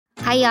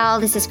Hi, y'all.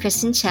 This is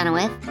Kristen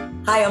Chenoweth.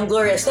 Hi, I'm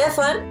Gloria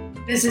Stefan.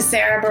 This is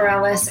Sarah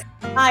Bareilles.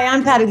 Hi,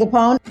 I'm Patty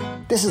Lapone.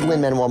 This is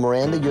Lin-Manuel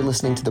Miranda. You're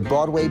listening to the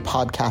Broadway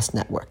Podcast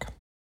Network.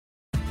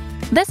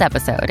 This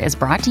episode is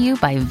brought to you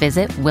by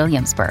Visit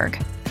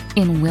Williamsburg.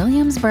 In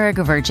Williamsburg,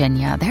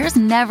 Virginia, there's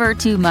never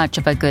too much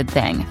of a good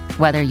thing.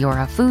 Whether you're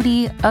a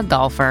foodie, a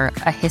golfer,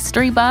 a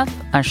history buff,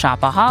 a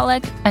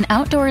shopaholic, an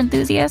outdoor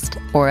enthusiast,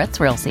 or a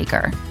thrill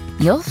seeker,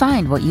 you'll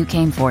find what you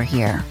came for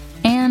here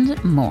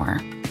and more.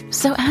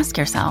 So ask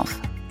yourself,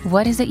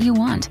 what is it you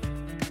want?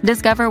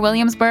 Discover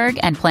Williamsburg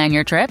and plan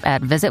your trip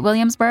at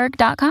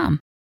visitwilliamsburg.com.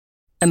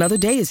 Another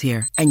day is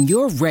here, and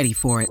you're ready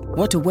for it.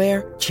 What to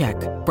wear? Check.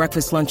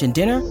 Breakfast, lunch, and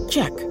dinner?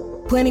 Check.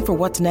 Planning for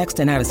what's next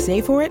and how to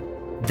save for it?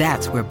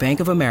 That's where Bank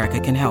of America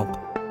can help.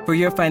 For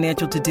your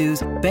financial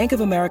to-dos, Bank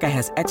of America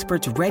has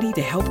experts ready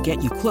to help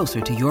get you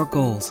closer to your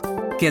goals.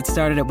 Get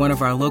started at one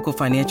of our local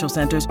financial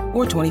centers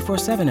or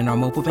 24/7 in our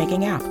mobile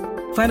banking app.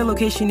 Find a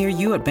location near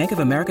you at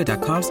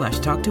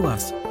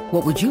bankofamerica.com/talktous.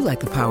 What would you like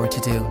the power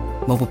to do?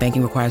 Mobile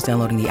banking requires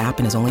downloading the app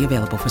and is only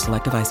available for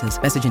select devices.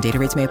 Message and data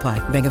rates may apply.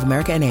 Bank of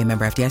America N.A.,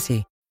 member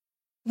FDIC.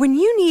 When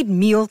you need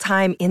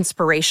mealtime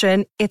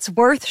inspiration, it's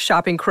worth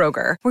shopping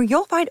Kroger, where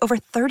you'll find over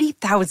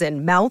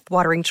 30,000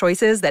 mouth-watering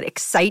choices that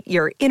excite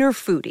your inner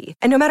foodie.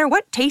 And no matter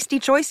what tasty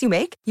choice you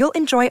make, you'll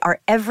enjoy our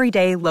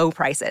everyday low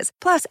prices,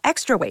 plus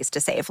extra ways to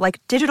save,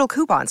 like digital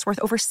coupons worth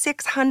over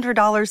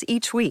 $600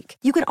 each week.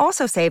 You can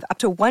also save up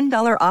to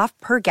 $1 off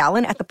per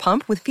gallon at the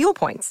pump with fuel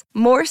points.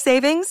 More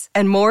savings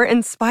and more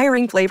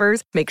inspiring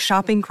flavors make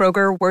shopping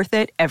Kroger worth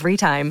it every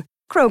time.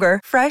 Kroger,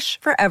 fresh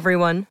for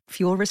everyone.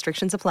 Fuel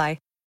restrictions apply.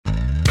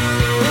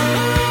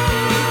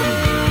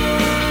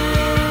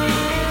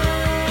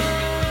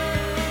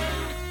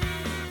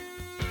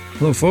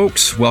 Hello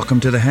folks, welcome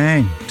to The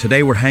Hang.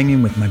 Today we're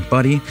hanging with my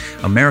buddy,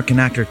 American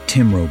actor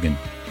Tim Rogan.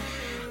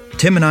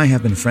 Tim and I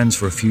have been friends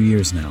for a few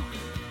years now.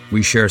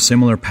 We share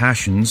similar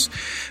passions.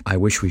 I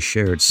wish we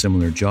shared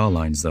similar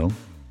jawlines though.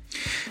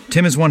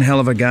 Tim is one hell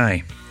of a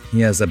guy.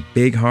 He has a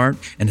big heart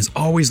and is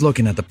always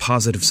looking at the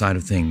positive side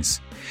of things.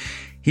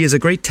 He is a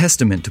great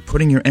testament to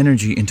putting your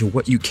energy into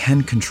what you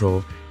can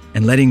control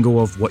and letting go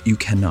of what you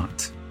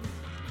cannot.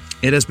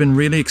 It has been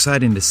really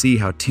exciting to see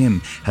how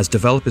Tim has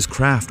developed his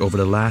craft over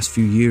the last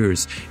few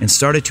years and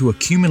started to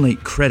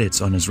accumulate credits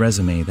on his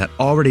resume that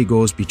already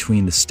goes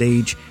between the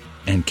stage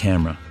and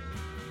camera.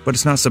 But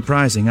it's not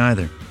surprising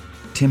either.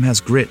 Tim has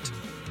grit.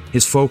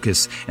 His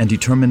focus and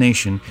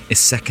determination is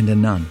second to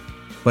none.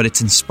 But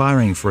it's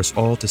inspiring for us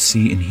all to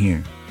see and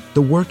hear.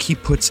 The work he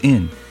puts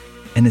in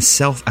and his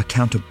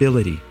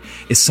self-accountability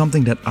is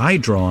something that I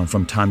draw on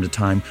from time to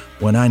time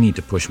when I need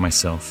to push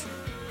myself.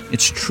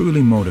 It's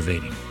truly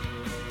motivating.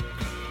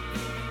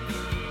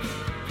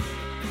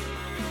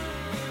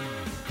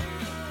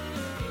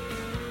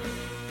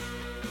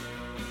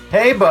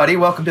 Hey, buddy.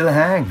 Welcome to The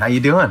Hang. How you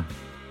doing?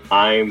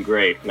 I'm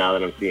great now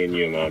that I'm seeing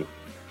you, man.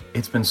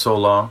 It's been so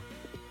long.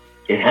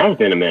 It has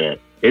been a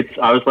minute.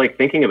 I was like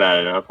thinking about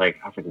it, and I was like,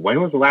 when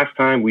was the last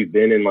time we've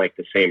been in like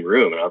the same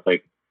room? And I was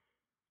like,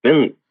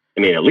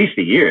 at least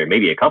a year,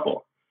 maybe a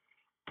couple.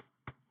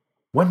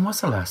 When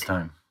was the last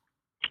time?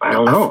 I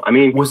don't know.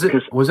 Was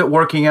it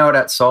working out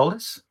at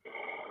Solace?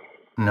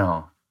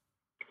 No.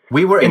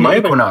 We were in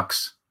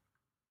Equinox.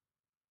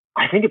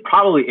 I think it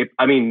probably,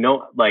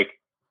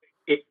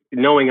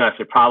 knowing us,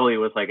 it probably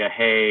was like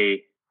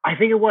hey, I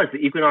think it was the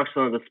Equinox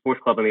on the sports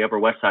club on the Upper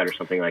West Side or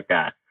something like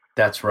that.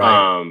 That's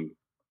right.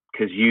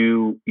 Because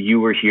you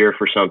were here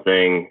for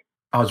something.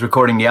 I was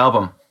recording the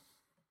album.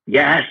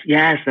 Yes,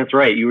 that's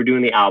right. You were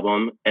doing the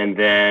album, and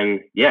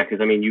then because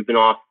you've been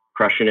off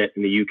crushing it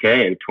in the UK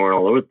and touring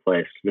all over the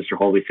place, Mr.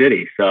 Holy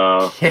City.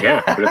 So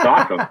but it's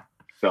awesome.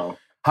 So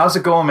how's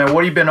it going, man?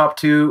 What have you been up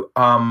to?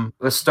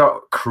 Let's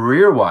start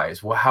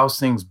career-wise. How's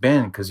things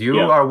been? Because you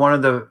are one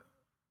of the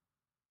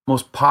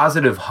most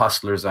positive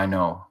hustlers I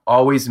know.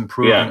 Always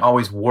improving,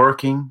 always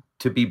working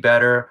to be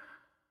better.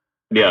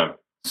 Yeah.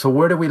 So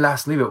where did we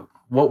last leave it?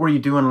 What were you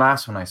doing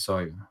last when I saw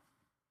you?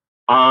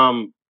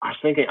 I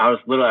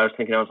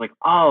was like,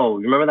 oh,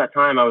 remember that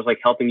time I was like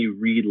helping you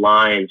read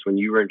lines when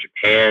you were in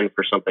Japan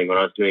for something when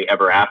I was doing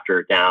Ever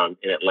After down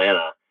in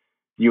Atlanta.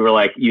 You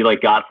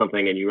got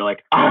something and you were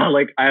like, I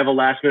have a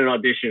last minute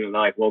audition. And I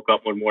like woke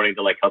up one morning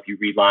to like help you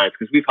read lines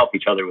because we've helped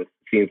each other with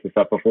scenes and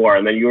stuff before.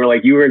 And then you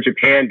were in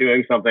Japan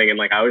doing something and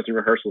like I was in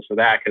rehearsals for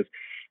that because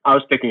I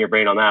was picking your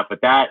brain on that.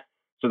 That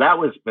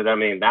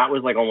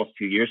was like almost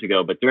 2 years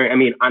ago. But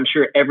I'm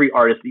sure every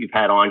artist that you've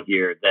had on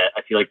here that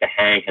I feel like The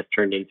Hang has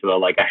turned into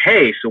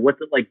hey, so what's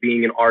it like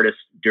being an artist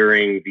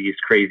during these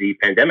crazy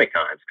pandemic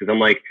times? Because I'm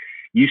like,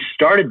 you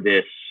started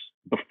this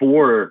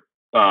before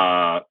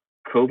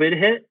COVID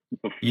hit,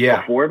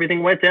 before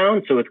everything went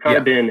down. So it's kind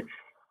of been,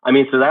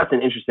 so that's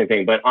an interesting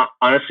thing. But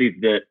honestly,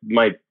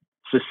 my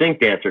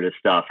succinct answer to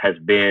stuff has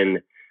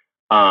been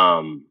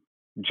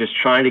just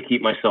trying to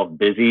keep myself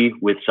busy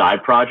with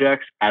side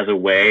projects as a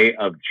way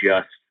of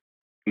just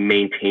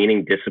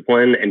maintaining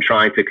discipline and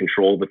trying to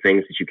control the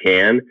things that you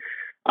can.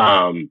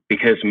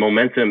 Because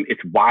momentum,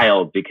 it's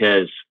wild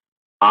because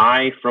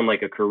from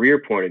like a career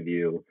point of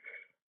view,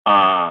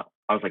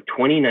 was like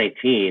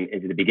 2019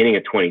 into the beginning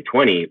of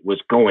 2020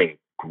 was going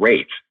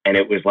great. And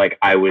it was like,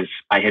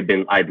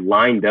 I'd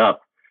lined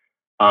up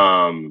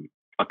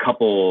a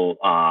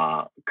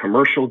couple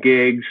commercial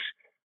gigs,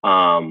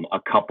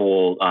 a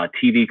couple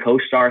TV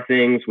co-star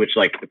things, which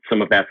like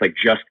some of that's like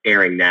just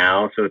airing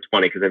now. So it's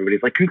funny because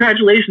everybody's like,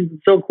 congratulations,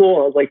 it's so cool.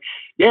 I was like,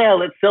 yeah,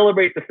 let's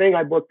celebrate the thing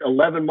I booked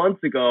 11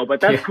 months ago, but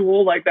that's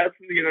cool. Like that's,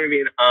 you know what I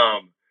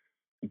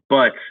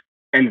mean?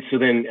 And so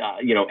then,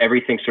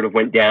 everything sort of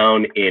went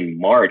down in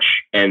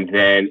March, and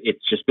then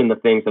it's just been the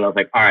things that I was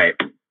like, all right,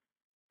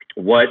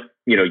 what,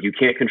 you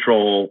can't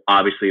control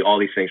obviously all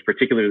these things,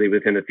 particularly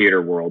within the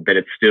theater world, that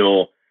it's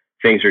still,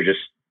 things are just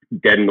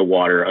dead in the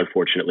water,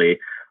 unfortunately.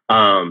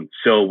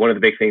 So one of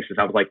the big things is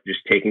I was like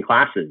just taking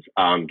classes,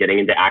 getting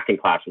into acting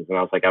classes. And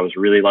I was like, I was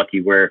really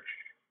lucky where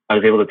I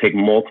was able to take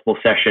multiple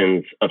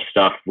sessions of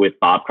stuff with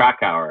Bob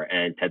Krakauer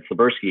and Ted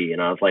Slaburski.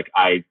 And I was like,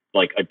 I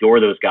like adore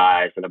those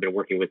guys. And I've been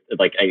working with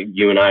like,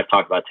 you and I have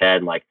talked about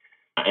Ted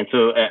and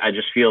so I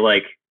just feel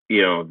like,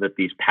 that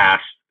these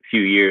past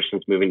few years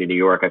since moving to New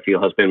York, I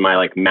feel has been my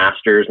like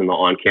masters in the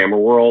on-camera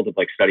world of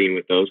like studying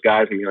with those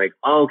guys and you're like,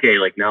 oh, okay,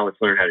 like now let's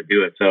learn how to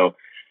do it. So,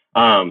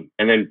 and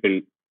then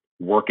been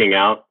working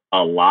out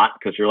a lot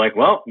because you're like,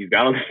 well, you've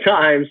got all this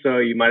time, so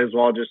you might as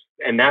well just,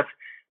 and that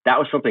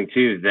was something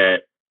too,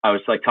 that I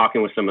was like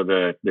talking with some of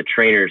the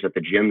trainers at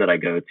the gym that I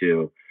go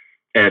to.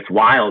 And it's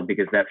wild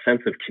because that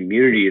sense of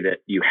community that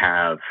you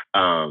have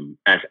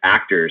as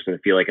actors, and I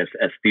feel like as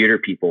theater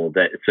people,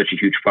 that it's such a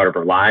huge part of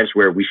our lives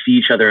where we see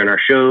each other in our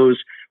shows,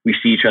 we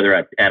see each other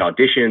at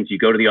auditions, you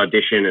go to the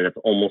audition and it's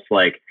almost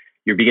like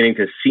you're beginning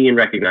to see and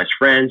recognize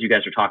friends. You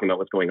guys are talking about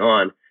what's going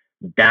on.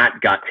 That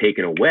got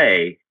taken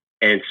away.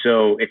 And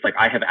so it's like,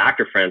 I have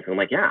actor friends and I'm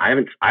like, yeah, I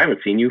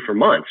haven't seen you for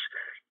months.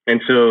 And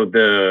so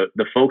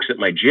the folks at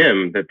my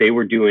gym, that they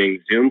were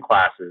doing Zoom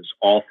classes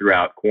all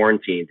throughout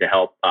quarantine to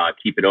help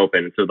keep it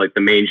open. And so like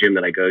the main gym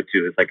that I go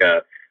to is like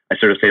I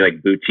sort of say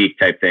like boutique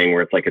type thing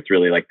where it's like, it's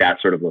really like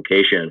that sort of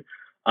location.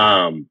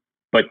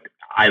 But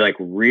I like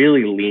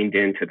really leaned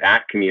into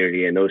that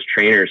community, and those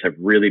trainers have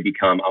really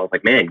become, I was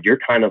like, man, you're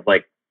kind of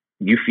like,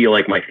 you feel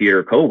like my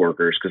theater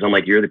coworkers. Cause I'm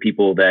like, you're the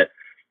people that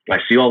I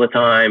see all the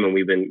time. And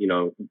we've been,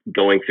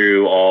 going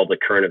through all the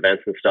current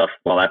events and stuff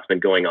while that's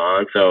been going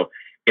on. So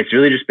it's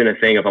really just been a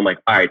thing of, I'm like,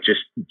 all right,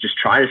 just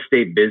try to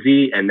stay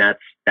busy. And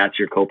that's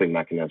your coping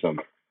mechanism.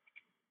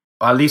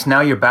 At least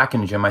now you're back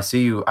in the gym. I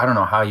see you. I don't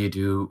know how you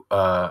do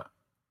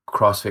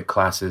CrossFit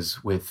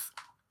classes with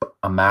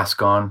a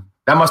mask on.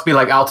 That must be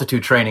like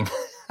altitude training.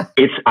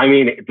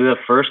 The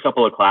first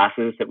couple of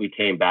classes that we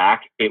came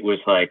back, it was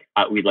like,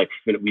 we'd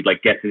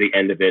get to the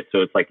end of it.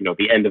 So it's like,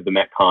 the end of the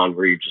Metcon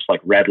where you're just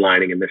like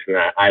redlining and this and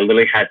that. I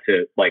literally had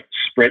to like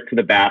sprint to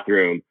the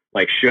bathroom,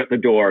 like shut the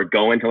door,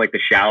 go into like the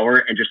shower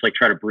and just like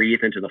try to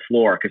breathe into the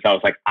floor. Cause I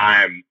was like,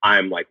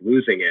 I'm like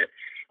losing it.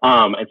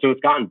 And so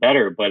it's gotten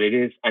better, but it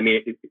is,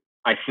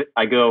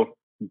 I go,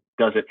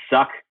 does it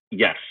suck?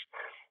 Yes.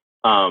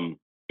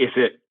 Is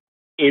it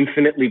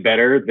infinitely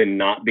better than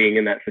not being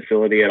in that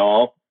facility at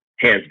all?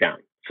 Hands down.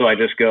 So I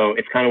just go,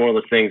 it's kind of one of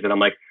those things that I'm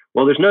like,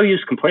 well, there's no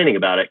use complaining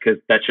about it because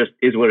that just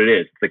is what it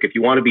is. It's like, if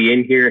you want to be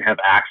in here and have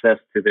access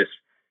to this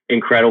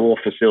incredible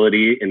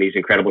facility and these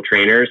incredible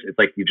trainers, it's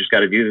like, you just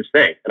got to do this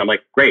thing. And I'm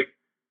like, great.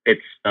 I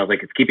was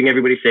like, it's keeping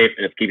everybody safe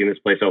and it's keeping this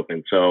place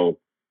open. So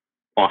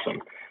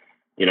awesome.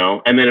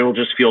 And then it'll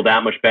just feel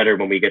that much better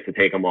when we get to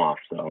take them off.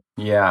 So,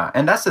 yeah.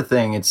 And that's the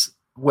thing. It's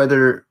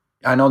whether,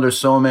 I know there's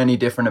so many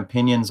different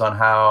opinions on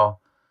how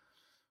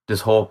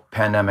this whole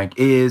pandemic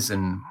is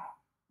and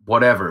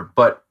whatever,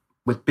 but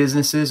with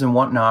businesses and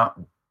whatnot,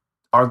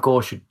 our goal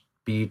should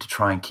be to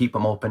try and keep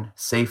them open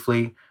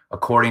safely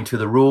according to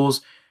the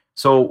rules.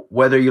 So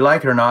whether you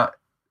like it or not,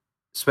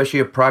 especially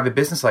a private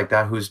business like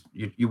that,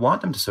 you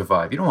want them to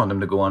survive. You don't want them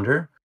to go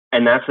under.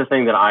 And that's the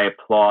thing that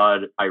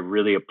I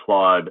really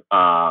applaud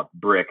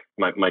Brick,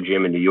 my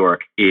gym in New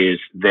York, is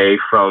they,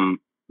 from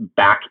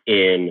back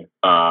in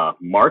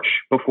March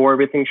before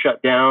everything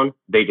shut down,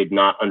 they did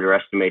not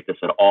underestimate this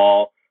at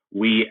all.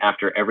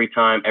 After every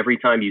time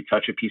you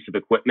touch a piece of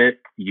equipment,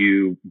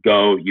 you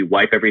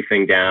wipe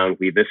everything down,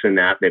 leave this and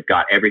that. They've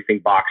got everything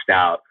boxed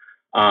out.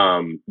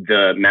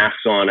 The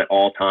masks on at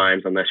all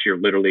times, unless you're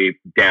literally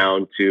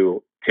down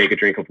to take a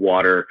drink of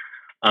water.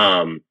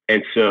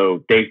 And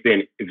so they've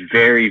been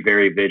very,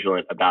 very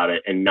vigilant about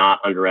it and not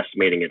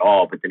underestimating it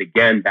all. But then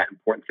again, that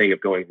important thing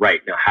of going,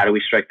 right, now, how do we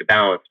strike the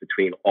balance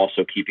between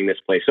also keeping this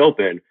place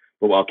open,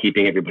 but while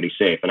keeping everybody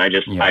safe? And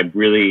I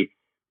really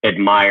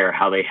admire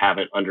how they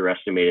haven't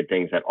underestimated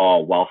things at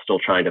all while still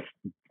trying to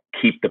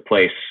keep the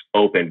place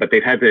open. But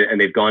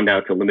they've gone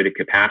down to limited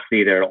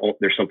capacity.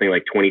 There's something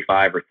like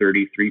 25 or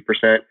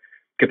 33%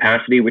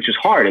 capacity, which is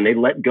hard. And they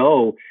let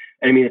go.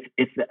 And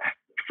it's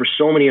for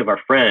so many of our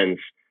friends,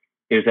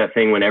 is that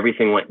thing when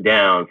everything went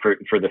down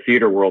for the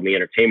theater world and the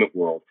entertainment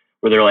world,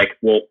 where they're like,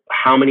 well,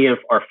 how many of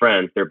our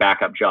friends, their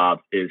backup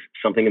jobs is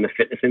something in the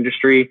fitness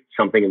industry,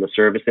 something in the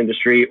service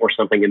industry, or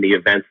something in the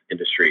events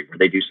industry, where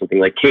they do something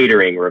like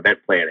catering or event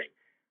planning?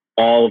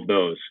 All of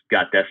those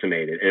got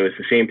decimated. And it was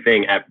the same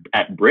thing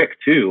at Brick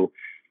too,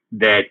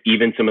 that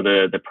even some of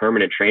the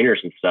permanent trainers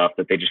and stuff,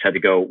 that they just had to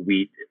go,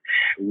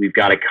 we've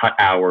got to cut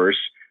hours.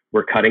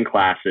 We're cutting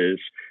classes.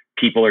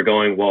 People are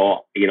going,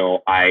 well,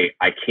 I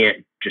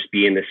can't just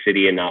be in the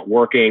city and not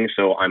working,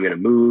 so I'm going to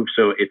move.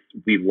 So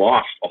we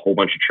lost a whole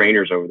bunch of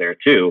trainers over there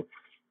too.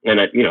 And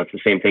it's the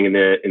same thing in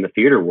the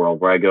theater world,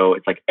 where I go,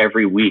 it's like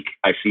every week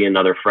I see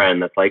another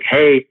friend that's like,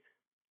 hey,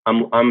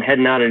 I'm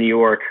heading out of New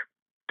York.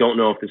 Don't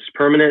know if this is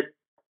permanent.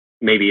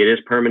 Maybe it is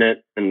permanent,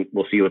 and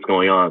we'll see what's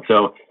going on.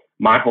 So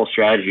my whole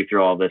strategy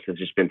through all this has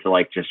just been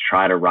to just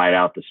try to ride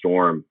out the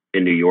storm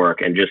in New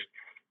York, and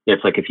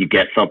it's like, if you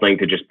get something,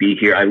 to just be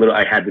here.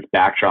 I had this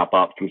backdrop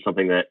up from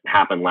something that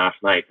happened last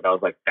night that I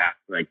was like,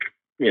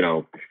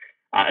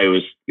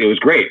 it was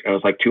great. I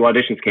was like, 2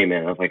 auditions came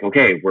in. I was like,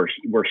 okay,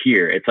 we're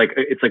here. It's like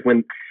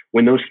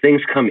when those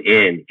things come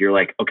in, you're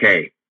like,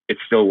 okay,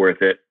 it's still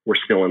worth it. We're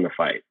still in the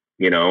fight,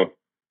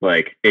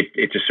 like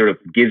it just sort of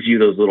gives you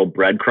those little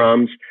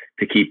breadcrumbs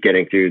to keep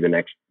getting through the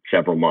next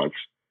several months.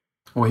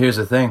 Well, here's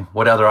the thing.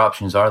 What other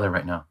options are there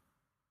right now?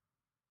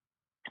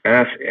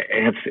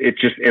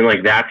 It's just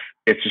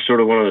sort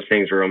of one of those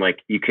things where I'm like,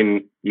 you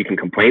can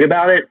complain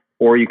about it,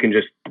 or you can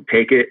just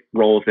take it,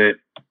 roll with it,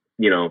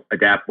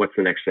 adapt. What's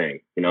the next thing,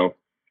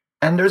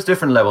 And there's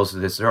different levels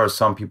of this. There are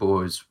some people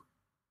who's,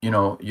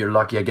 you're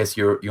lucky. I guess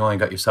you only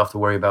got yourself to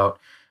worry about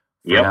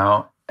for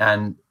now.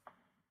 And,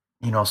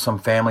 some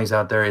families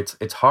out there,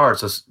 it's hard.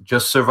 So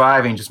just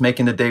surviving, just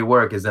making the day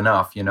work is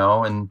enough,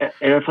 and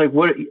it's like,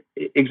 what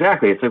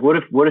exactly? It's like,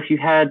 what if you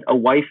had a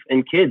wife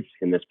and kids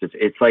in this position?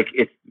 It's like,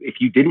 if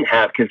you didn't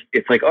have, because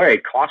it's like, all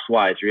right, cost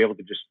wise, you're able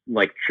to just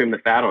trim the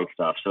fat on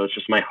stuff. So it's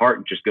just, my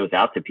heart just goes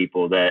out to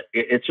people that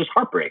it's just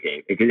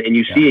heartbreaking. And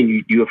you see,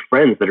 and you have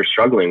friends that are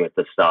struggling with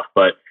this stuff,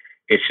 but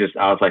it's just,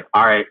 I was like,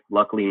 all right,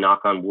 luckily,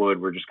 knock on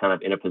wood, we're just kind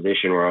of in a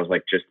position where I was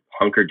like, just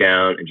hunker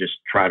down and just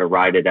try to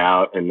ride it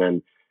out. And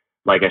then,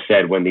 like I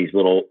said, when these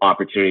little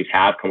opportunities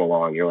have come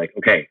along, you're like,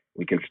 okay,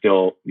 we can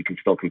still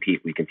compete.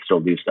 We can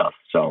still do stuff.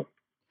 So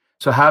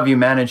how have you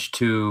managed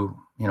to,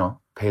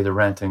 pay the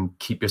rent and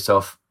keep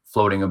yourself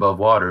floating above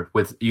water?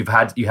 You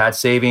had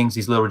savings,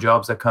 these little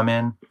jobs that come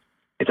in?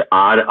 It's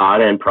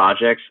odd end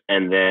projects.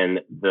 And then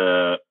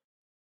the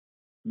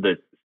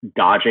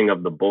dodging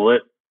of the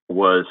bullet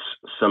was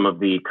some of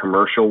the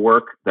commercial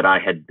work that I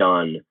had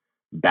done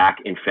back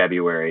in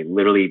February,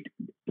 literally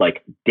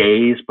like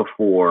days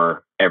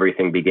before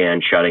everything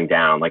began shutting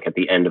down, like at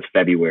the end of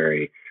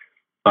February.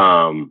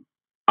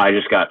 I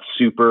just got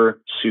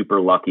super,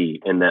 super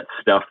lucky in that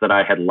stuff that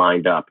I had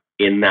lined up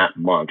in that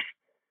month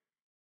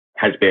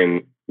has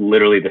been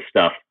literally the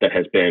stuff that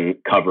has been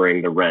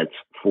covering the rent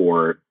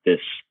for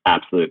this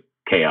absolute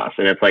chaos.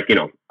 And it's like,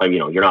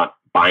 you're not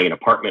buying an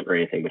apartment or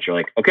anything, but you're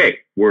like, okay,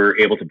 we're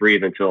able to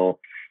breathe until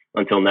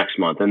next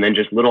month. And then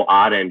just little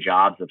odd end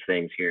jobs of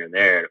things here and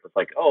there. It was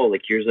like, oh,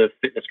 like here's a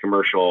fitness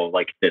commercial,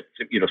 like that,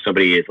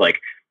 somebody is like,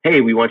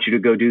 hey, we want you to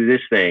go do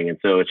this thing. And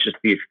so it's just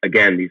these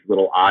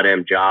little odd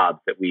end jobs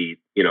that you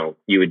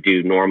would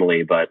do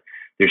normally, but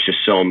there's just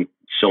so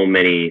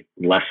many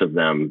less of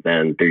them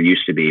than there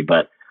used to be.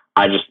 But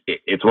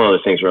it's one of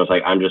those things where I was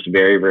like, I'm just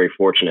very, very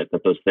fortunate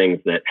that those things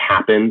that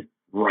happened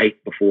right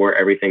before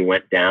everything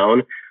went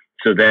down.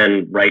 So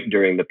then right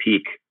during the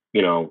peak,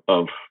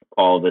 of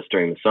all of this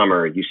during the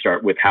summer, you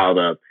start with how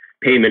the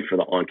payment for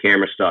the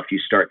on-camera stuff, you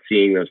start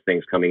seeing those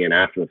things coming in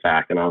after the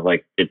fact. And I was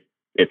like, it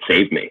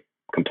saved me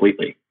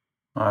completely.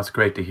 Oh, that's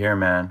great to hear,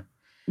 man.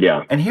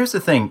 Yeah. And here's the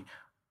thing.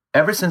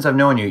 Ever since I've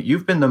known you,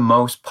 you've been the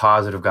most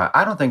positive guy.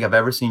 I don't think I've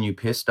ever seen you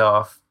pissed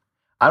off.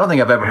 I don't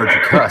think I've ever heard you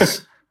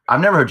cuss.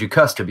 I've never heard you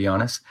cuss, to be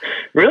honest.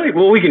 Really?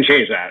 Well, we can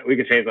change that. We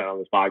can change that on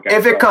this podcast.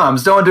 If it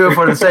comes, don't do it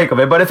for the sake of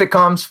it. But if it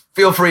comes,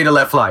 feel free to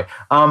let fly.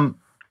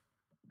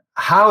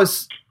 How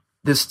is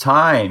this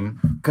time?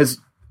 Because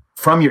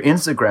from your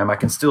Instagram, I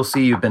can still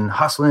see you've been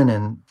hustling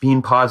and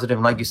being positive.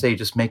 And like you say,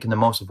 just making the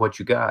most of what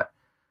you got.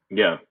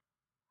 Yeah.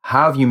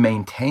 How have you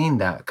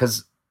maintained that?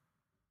 Because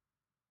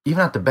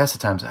even at the best of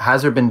times,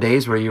 has there been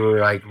days where you were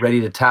like ready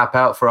to tap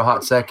out for a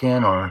hot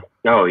second or?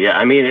 Oh yeah.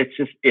 I mean,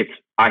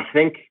 I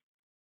think,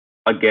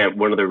 again,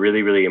 one of the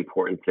really, really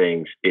important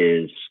things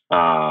is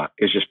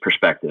just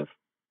perspective,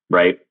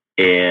 right?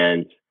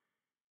 And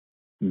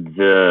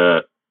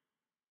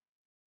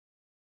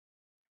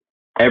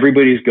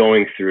everybody's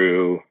going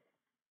through,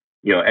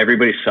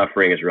 everybody's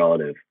suffering is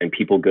relative, and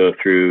people go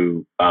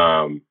through,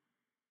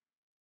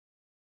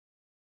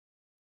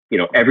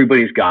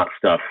 everybody's got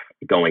stuff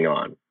going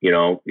on,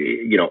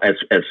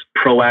 as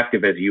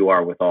proactive as you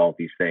are with all of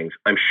these things.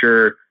 I'm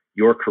sure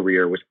your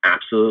career was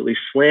absolutely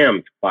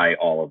slammed by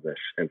all of this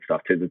and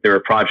stuff too. That there were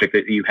projects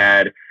that you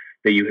had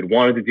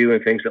wanted to do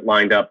and things that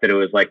lined up that it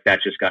was like,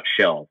 that just got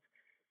shelved.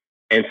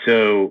 And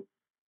so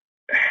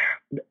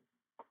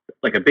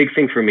like a big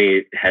thing for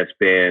me has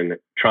been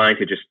trying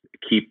to just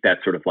keep that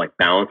sort of like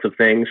balance of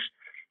things,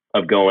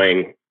 of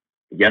going,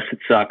 yes, it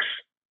sucks.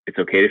 It's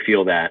okay to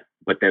feel that.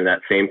 But then at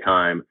that same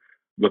time,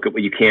 look at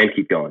what you can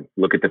keep going.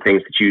 Look at the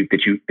things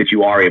that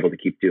you are able to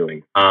keep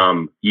doing.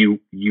 You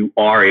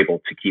are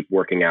able to keep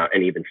working out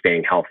and even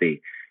staying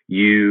healthy.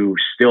 you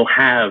still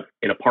have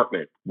an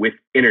apartment with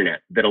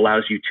internet that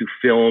allows you to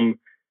film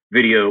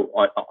video,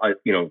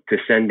 to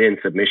send in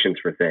submissions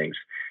for things.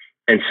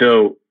 And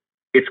so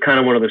it's kind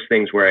of one of those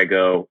things where I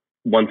go,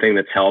 one thing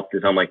that's helped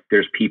is I'm like,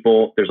 there's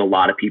a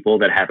lot of people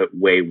that have it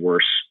way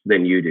worse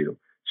than you do.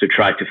 So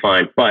try to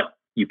find, but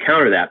you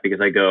counter that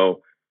because I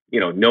go,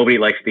 nobody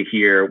likes to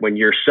hear when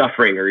you're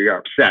suffering or you're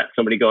upset,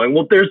 somebody going,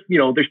 well, there's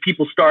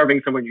people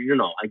starving somewhere.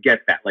 I get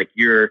that. Like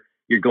you're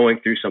going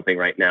through something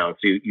right now.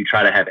 So you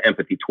try to have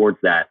empathy towards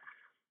that,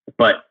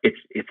 but it's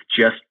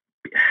just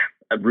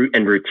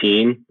and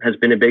routine has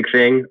been a big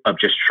thing of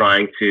just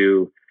trying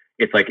to,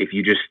 it's like, if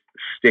you just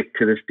stick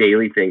to this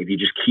daily thing, if you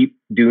just keep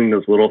doing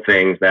those little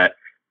things that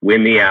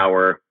win the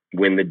hour,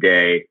 win the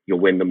day, you'll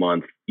win the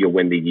month, you'll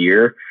win the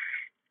year.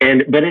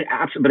 But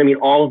I mean,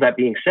 all of that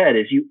being said,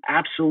 is you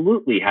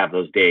absolutely have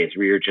those days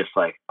where you're just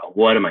like, oh,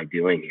 what am I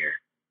doing here?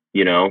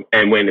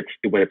 And when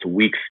it's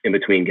weeks in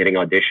between getting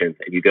auditions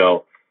and you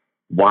go,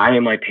 why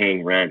am I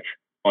paying rent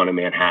on a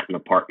Manhattan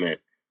apartment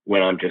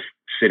when I'm just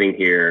sitting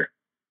here?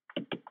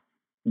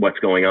 What's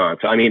going on?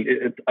 So, I mean,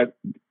 it's a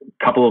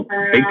couple of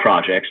big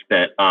projects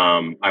that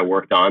I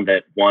worked on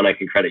that one I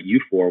can credit you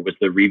for was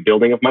the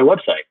rebuilding of my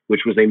website,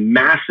 which was a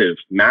massive,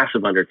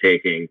 massive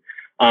undertaking.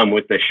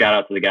 With the shout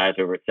out to the guys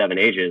over at 7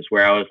 Ages,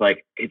 where I was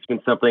like, it's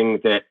been something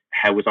that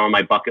was on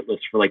my bucket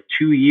list for like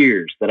 2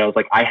 years that I was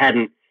like,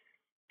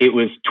 it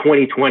was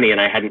 2020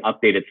 and I hadn't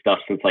updated stuff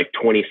since like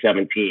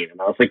 2017. And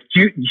I was like,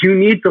 you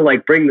need to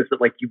like bring this up.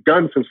 Like you've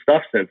done some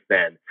stuff since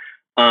then.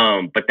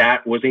 But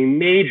that was a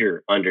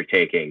major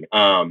undertaking.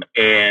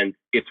 And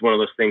it's one of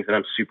those things that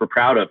I'm super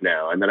proud of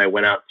now. And then I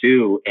went out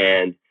too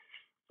and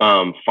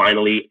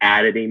finally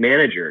added a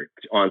manager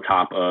on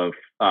top of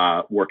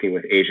working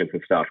with agents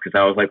and stuff. Cause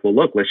I was like, well,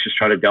 look, let's just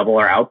try to double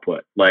our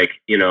output. Like,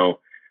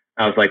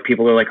 I was like,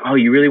 people are like, oh,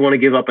 you really want to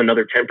give up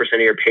another 10% of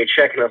your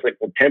paycheck? And I was like,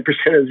 well, 10%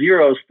 of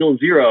zero is still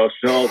zero.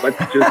 So let's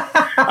just,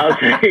 I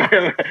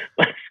was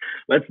like,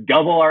 let's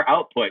double our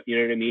output. You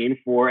know what I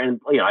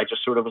mean? I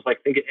just sort of was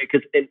like thinking,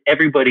 because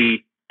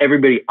everybody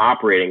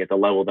operating at the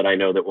level that I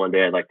know that one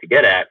day I'd like to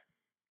get at,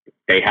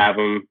 they have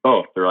them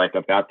both. They're like,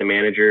 I've got the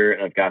manager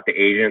and I've got the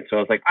agent. So I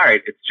was like, all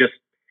right,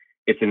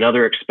 it's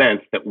another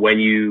expense that when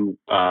you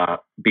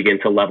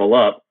begin to level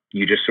up,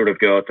 you just sort of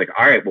go, it's like,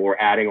 all right, well, we're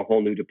adding a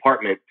whole new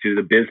department to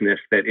the business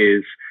that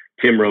is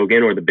Tim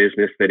Rogan or the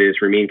business that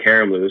is Ramin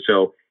Karimloo.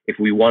 So if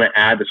we want to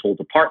add this whole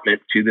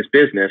department to this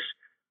business,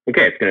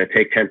 okay, it's going to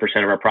take 10%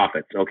 of our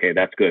profits. Okay,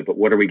 that's good. But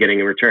what are we getting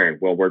in return?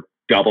 Well, we're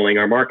doubling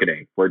our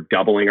marketing. We're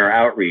doubling our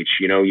outreach.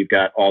 You've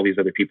got all these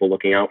other people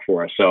looking out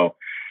for us. So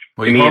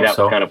to me, that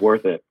was kind of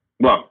worth it.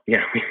 Well,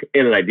 yeah,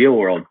 in an ideal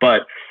world.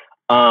 But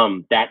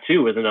that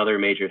too was another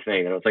major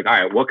thing. And I was like, all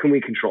right, what can we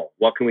control?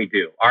 What can we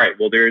do? All right,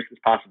 well, there's this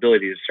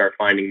possibility to start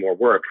finding more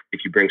work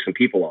if you bring some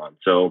people on.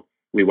 So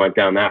we went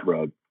down that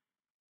road.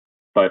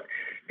 But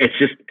it's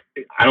just,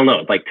 I don't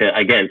know, like to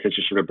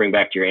just sort of bring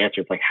back to your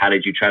answer, it's like, how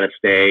did you try to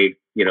stay,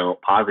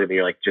 positive? And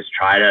you're like, just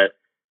try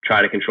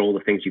to control the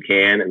things you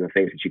can and the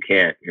things that you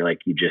can't. You're like,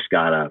 you just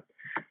gotta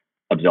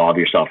absolve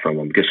yourself from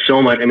them because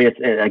so much, I mean,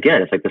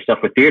 it's like the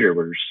stuff with theater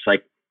where it's just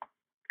like,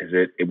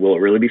 will it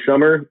really be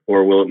summer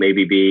or will it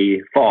maybe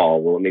be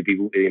fall? Will it maybe,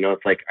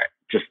 it's like,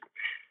 just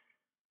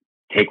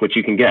take what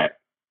you can get.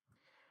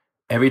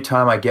 Every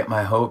time I get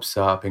my hopes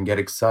up and get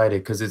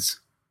excited, because it's,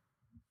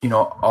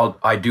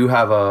 I do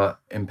have a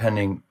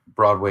impending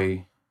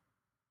Broadway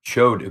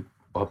show to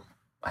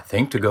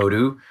go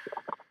to.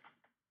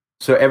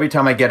 So every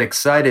time I get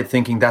excited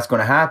thinking that's going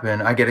to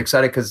happen, I get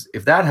excited because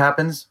if that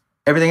happens,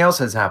 everything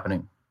else is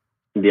happening.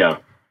 Yeah.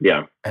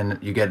 Yeah. And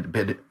you get a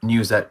bit of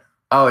news that,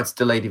 oh, it's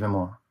delayed even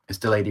more. It's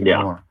delayed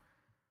even more.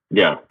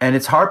 Yeah. And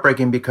it's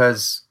heartbreaking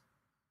because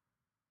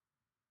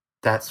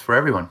that's for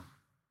everyone.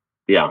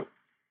 Yeah.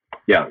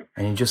 Yeah.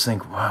 And you just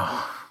think,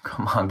 wow,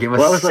 come on, give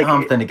us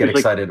something to get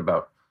excited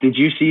about. Did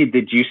you see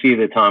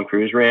the Tom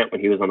Cruise rant when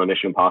he was on the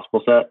Mission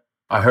Impossible set?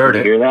 I heard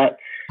it. Did you hear that?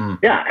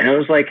 Yeah. And I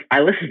was like, I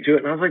listened to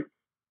it and I was like,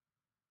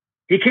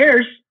 he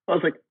cares. I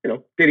was like,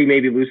 did he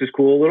maybe lose his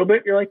cool a little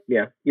bit? You're like,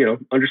 yeah,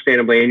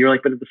 understandably. And you're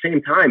like, but at the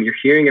same time, you're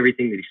hearing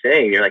everything that he's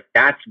saying. You're like,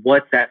 that's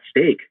what's at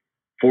stake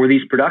for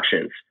these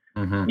productions,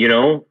 And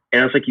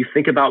I was like, you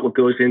think about what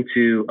goes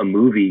into a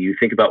movie, you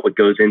think about what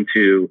goes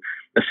into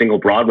a single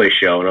Broadway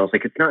show. And I was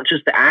like, it's not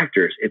just the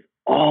actors, it's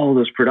all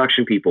those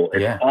production people,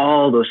 it's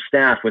all those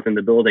staff within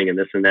the building and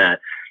this and that.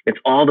 It's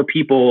all the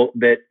people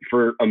that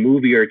for a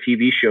movie or a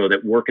TV show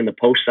that work in the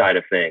post side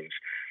of things.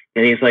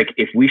 And he's like,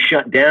 if we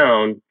shut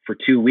down for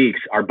 2 weeks,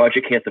 our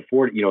budget can't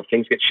afford it.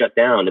 Things get shut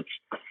down. It's,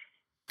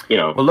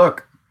 Well,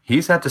 look,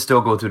 he's had to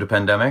still go through the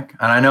pandemic.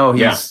 And I know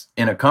he's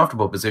in a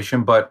comfortable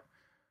position, but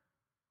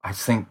I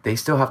think they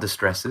still have the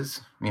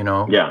stresses,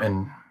 Yeah.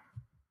 And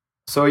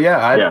so,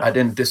 I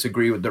didn't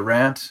disagree with the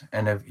rant.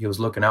 And if he was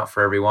looking out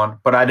for everyone.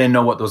 But I didn't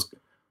know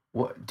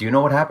do you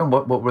know what happened?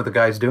 What were the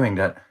guys doing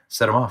that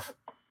set him off?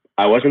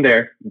 I wasn't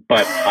there,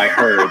 but I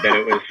heard that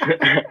it was.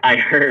 I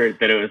heard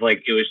that it was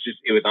like it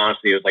was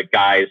honestly it was like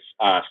guys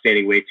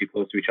standing way too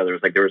close to each other. It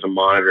was like there was a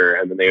monitor,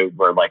 and then they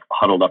were like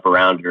huddled up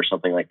around it or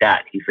something like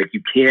that. He's like,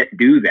 you can't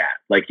do that.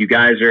 Like, you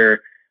guys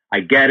are. I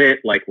get it.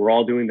 Like, we're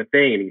all doing the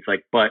thing, and he's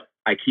like, but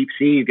I keep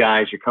seeing you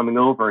guys. You're coming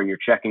over and you're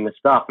checking the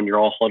stuff, and you're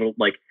all huddled,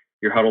 like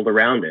you're huddled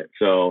around it.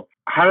 So,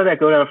 how did that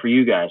go down for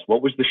you guys?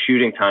 What was the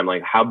shooting time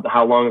like?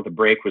 How long of the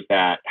break was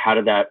that? How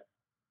did that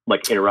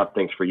like interrupt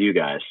things for you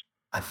guys?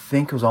 I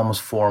think it was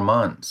almost 4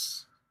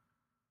 months.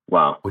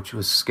 Wow. Which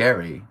was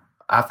scary.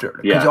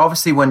 Because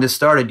obviously when this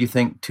started, you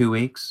think 2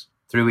 weeks,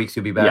 3 weeks,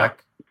 you'll be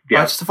back.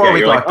 Yeah. It's just a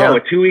 4-week lockdown.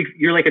 Like, 2 weeks.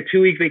 You're like a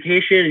 2-week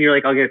vacation, and you're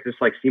like, I'll get to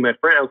just like see my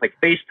friend. I was like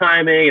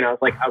FaceTiming, and I was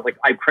like,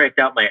 I cranked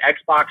out my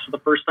Xbox for the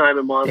first time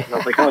in months, and I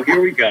was like, oh,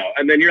 here we go.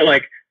 And then you're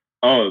like,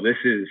 oh, this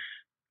is,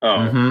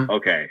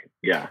 okay,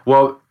 yeah.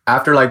 Well,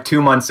 after like 2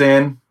 months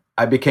in,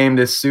 I became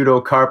this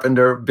pseudo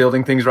carpenter,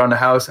 building things around the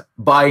house,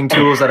 buying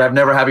tools that I've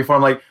never had before.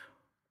 I'm like,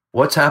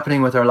 what's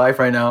happening with our life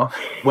right now?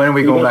 When are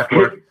we going back to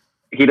work?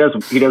 He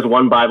does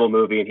one Bible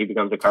movie and he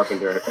becomes a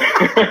carpenter.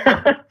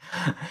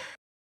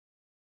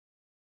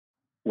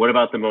 What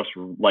about the most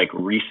like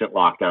recent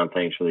lockdown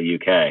things for the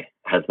UK?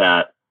 Has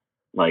that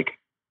like,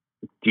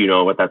 do you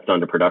know what that's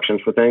done to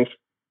productions for things?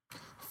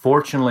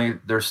 Fortunately,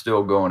 they're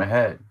still going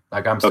ahead.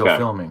 Like, I'm still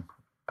filming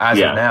as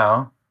of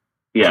now.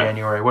 Yeah.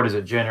 January, what is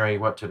it? January,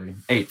 what today?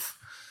 8th.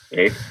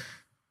 8th.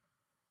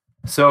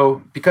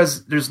 So,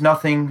 because there's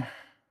nothing,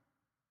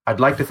 I'd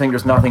like to think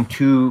there's nothing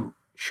to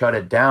shut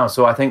it down.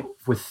 So I think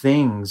with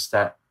things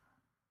that,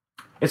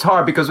 it's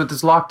hard because with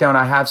this lockdown,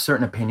 I have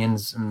certain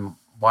opinions and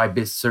why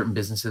certain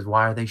businesses,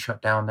 why are they shut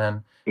down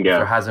then? Yeah.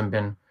 There hasn't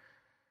been,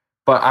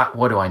 but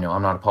what do I know?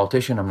 I'm not a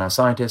politician. I'm not a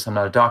scientist. I'm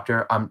not a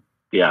doctor.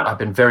 I've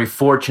been very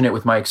fortunate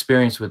with my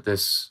experience with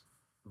this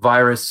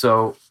virus.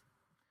 So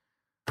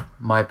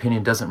my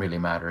opinion doesn't really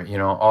matter. You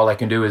know, all I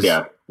can do is,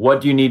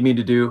 what do you need me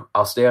to do?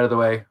 I'll stay out of the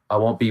way. I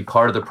won't be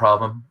part of the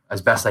problem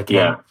as best I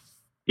can.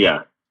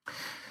 Yeah.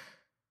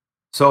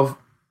 So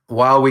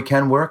while we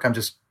can work, I'm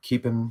just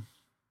keeping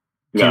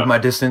my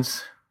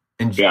distance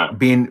and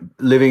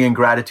living in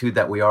gratitude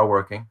that we are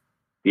working.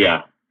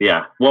 Yeah.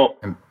 Well,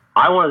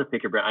 I wanted to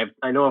pick your brain.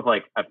 I know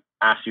I've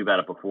asked you about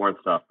it before and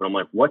stuff, but I'm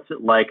like, what's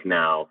it like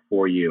now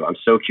for you? I'm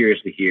so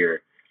curious to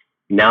hear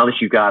now that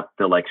you've got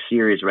the like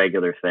series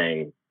regular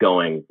thing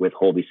going with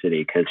Holby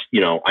City. Cause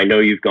I know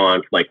you've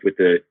gone like with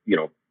the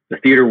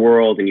theater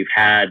world, and you've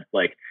had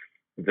like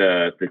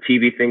the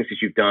TV things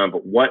that you've done,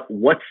 but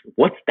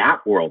what's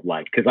that world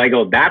like? Cause I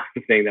go, that's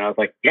the thing that I was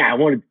like, yeah, I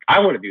want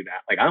to do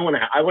that. Like, I want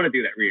to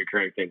do that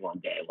reoccurring thing one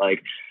day.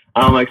 Like,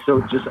 I'm like,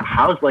 so just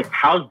how's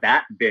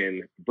that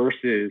been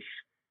versus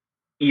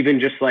even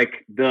just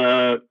like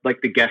the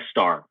guest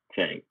star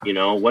thing,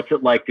 what's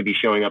it like to be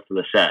showing up to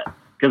the set?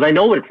 Because I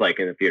know what it's like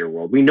in the theater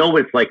world. We know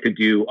what it's like to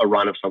do a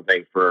run of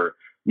something for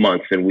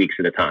months and weeks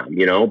at a time,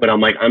 but I'm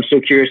like, I'm so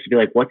curious to be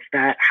like, what's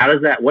that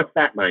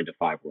 9 to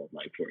 5 world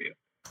like for you?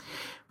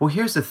 Well,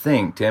 here's the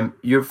thing, Tim.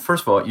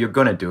 First of all, you're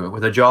going to do it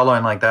with a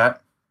jawline like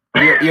that.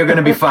 You're going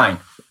to be fine.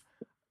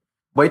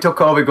 Wait till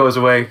COVID goes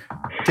away.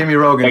 Timmy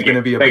Rogan's going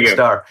to be a big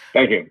star.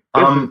 Thank you.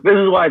 This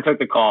is why I took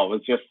the call. It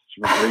was just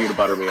for you to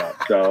butter me up.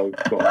 So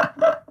cool.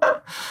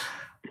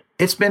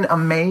 It's been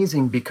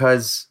amazing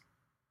because,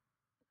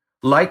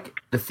 like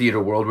the theater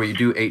world, where you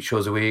do 8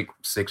 shows a week,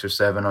 6 or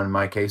 7 in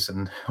my case,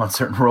 and on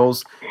certain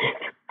roles,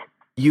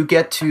 you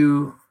get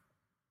to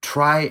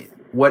try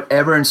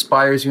whatever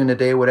inspires you in the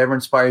day, whatever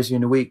inspires you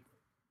in the week.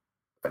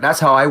 But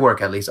that's how I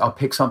work, at least. I'll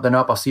pick something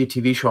up. I'll see a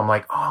TV show. I'm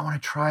like, oh, I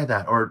want to try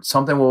that. Or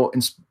something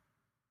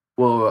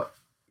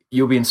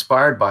you'll be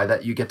inspired by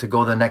that. You get to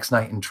go the next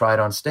night and try it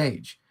on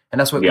stage.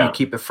 And that's what you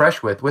keep it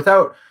fresh with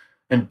without,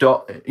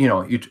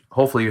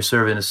 hopefully you're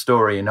serving a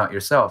story and not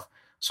yourself.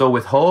 So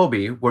with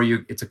Holby, where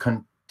it's a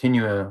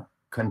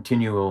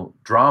continual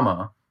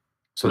drama.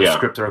 So the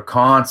scripts are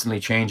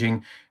constantly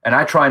changing. And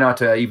I try not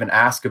to even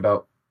ask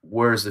about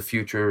where's the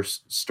future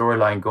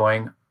storyline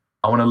going.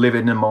 I want to live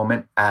in the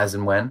moment as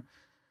and when.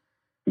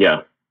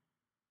 Yeah.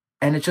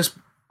 And it just,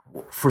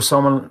 for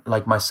someone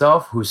like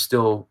myself, who's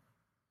still,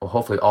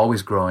 hopefully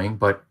always growing,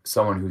 but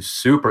someone who's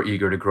super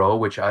eager to grow,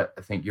 which I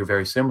think you're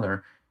very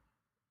similar,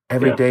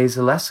 every day is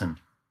a lesson,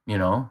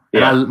 Yeah.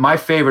 And my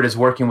favorite is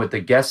working with the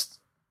guest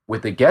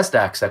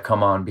acts that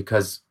come on,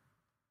 because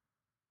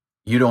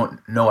you don't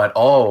know at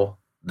all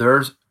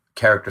their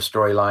character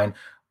storyline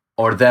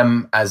or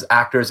them as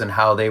actors and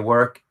how they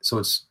work. So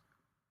it's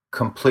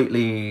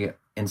completely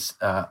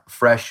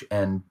fresh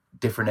and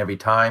different every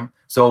time.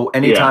 So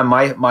anytime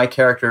my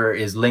character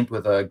is linked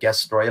with a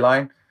guest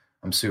storyline,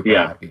 I'm super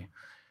happy.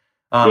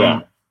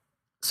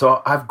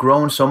 So I've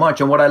grown so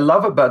much. And what I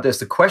love about this,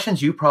 the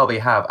questions you probably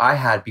have, I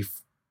had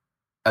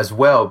as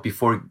well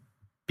before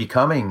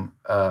becoming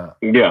a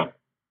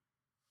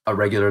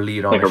regular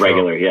lead on the show.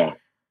 Regular,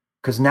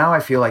 Because now I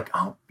feel like,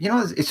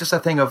 it's just a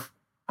thing of,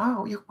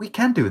 we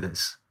can do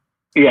this.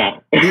 Yeah.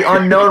 The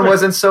unknown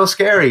wasn't so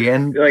scary.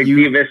 And like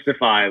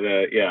demystify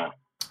the,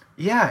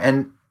 Yeah,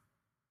 and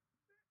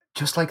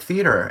just like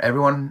theater,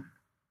 everyone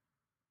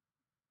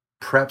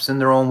preps in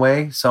their own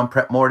way. Some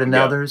prep more than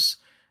others.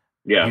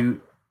 Yeah.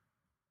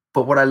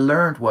 But what I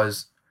learned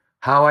was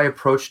how I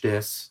approach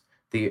this,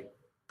 the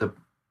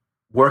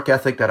work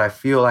ethic that I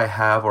feel I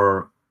have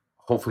or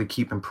hopefully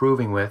keep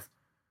improving with.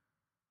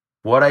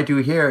 What I do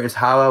here is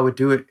how I would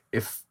do it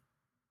if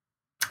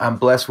I'm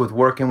blessed with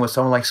working with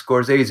someone like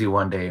Scorsese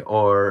one day,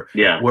 or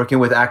working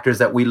with actors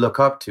that we look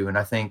up to. And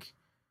I think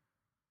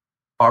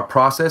our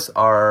process,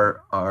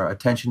 our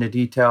attention to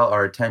detail,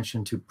 our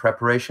attention to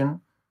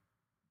preparation,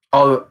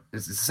 all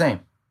is the same.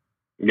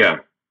 Yeah.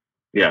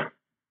 Yeah.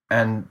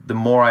 And the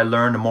more I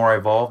learn, the more I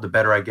evolve, the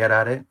better I get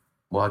at it.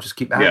 Well, I'll just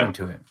keep adding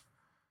to it.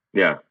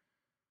 Yeah.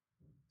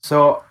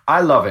 So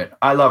I love it.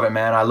 I love it,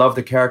 man. I love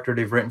the character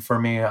they've written for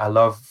me. I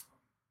love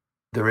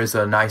there is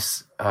a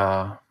nice,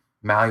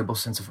 malleable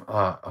sense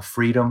of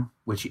freedom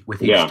with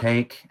each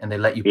take, and they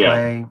let you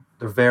play.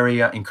 They're very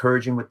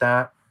encouraging with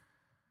that.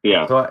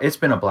 Yeah. So it's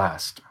been a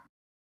blast.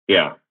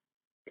 Yeah.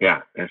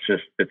 Yeah. It's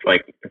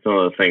one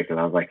of those things that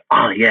I was like,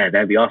 oh yeah,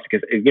 that'd be awesome.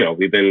 Cause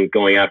we've been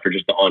going out for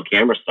just the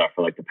on-camera stuff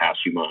for like the past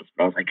few months,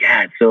 but I was like,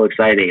 yeah, it's so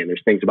exciting. And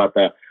there's things about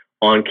the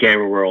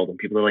on-camera world, and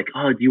people are like,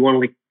 oh, do you want to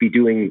like be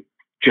doing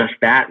just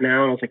that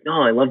now? And I was like,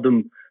 no, I love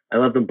them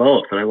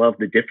both. And I love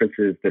the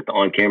differences that the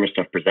on-camera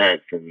stuff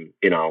presents. And,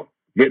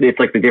 it's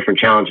like the different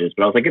challenges,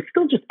 but I was like, it's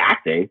still just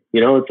acting,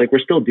 it's like, we're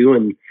still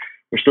doing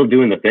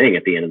the thing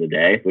at the end of the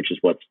day, which is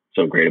what's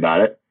so great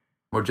about it.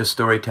 We're just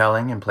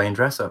storytelling and playing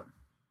dress up.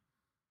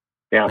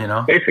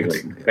 Yeah.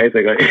 Basically.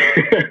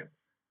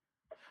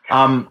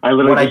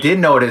 What I did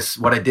notice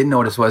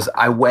was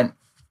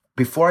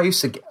before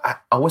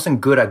I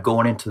wasn't good at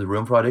going into the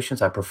room for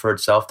auditions. I preferred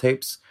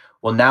self-tapes.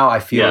 Well, now I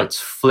feel it's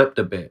flipped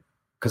a bit,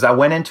 because I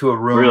went into a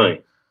room.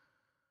 Really?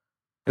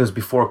 It was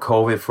before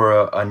COVID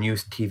for a new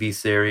TV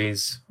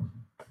series.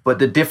 But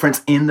the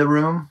difference in the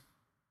room,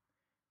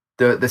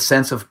 the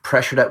sense of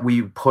pressure that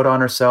we put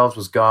on ourselves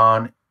was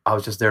gone. I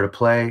was just there to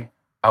play.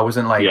 I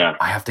wasn't like,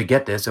 I have to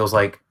get this. It was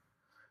like,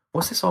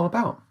 what's this all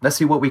about? Let's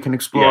see what we can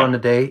explore on the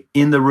day,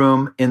 in the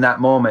room, in that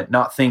moment,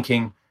 not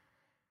thinking.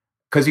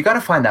 Because you got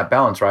to find that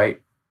balance,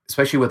 right?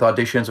 Especially with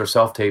auditions or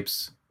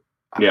self-tapes.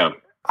 Yeah.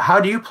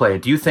 How do you play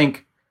it? Do you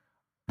think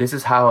this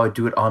is how I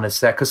do it on a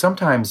set? Because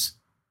sometimes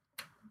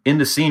in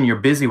the scene, you're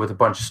busy with a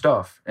bunch of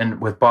stuff. And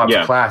with Bob's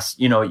class,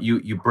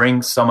 you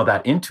bring some of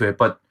that into it,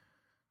 but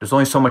there's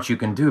only so much you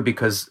can do,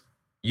 because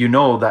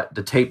that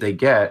the tape they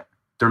get,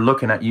 they're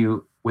looking at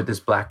you with this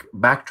black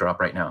backdrop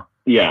right now.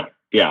 Yeah,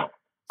 yeah.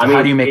 So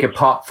how do you make it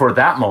pop for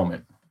that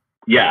moment?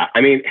 Yeah,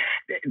 I mean,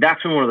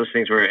 that's one of those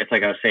things where it's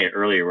like I was saying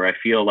earlier, where I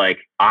feel like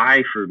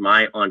for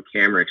my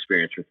on-camera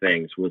experience for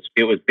things,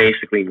 it was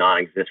basically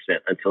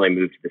non-existent until I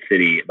moved to the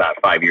city about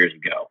 5 years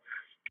ago.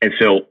 And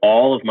so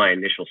all of my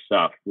initial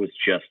stuff was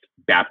just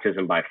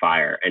baptism by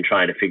fire and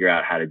trying to figure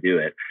out how to do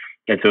it.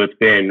 And so it's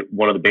been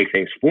one of the big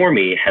things for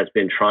me has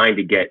been trying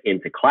to get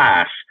into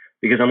class,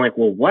 because I'm like,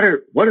 well, what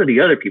are the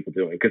other people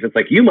doing? Because it's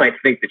like, you might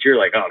think that you're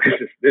like, oh,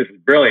 this is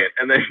brilliant.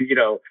 And then,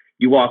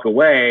 you walk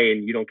away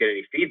and you don't get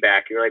any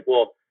feedback. You're like,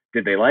 well,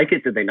 did they like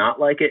it? Did they not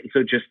like it? And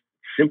so just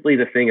simply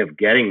the thing of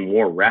getting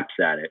more reps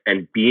at it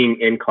and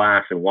being in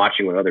class and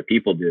watching what other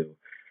people do.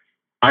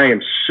 I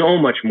am so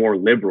much more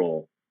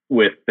liberal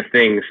with the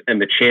things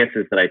and the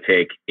chances that I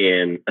take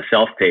in a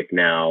self-tape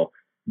now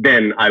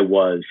than I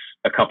was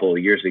a couple of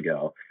years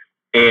ago.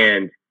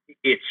 And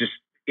it's just,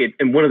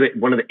 and one of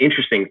the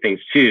interesting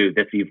things too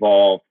that's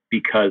evolved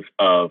because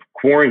of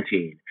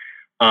quarantine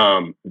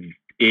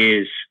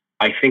is,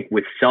 I think,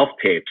 with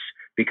self-tapes,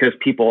 because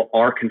people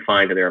are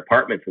confined to their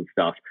apartments and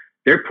stuff,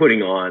 they're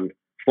putting on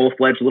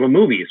full-fledged little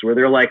movies where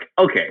they're like,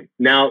 okay,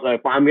 now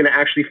if I'm going to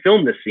actually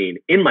film this scene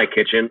in my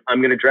kitchen,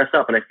 I'm going to dress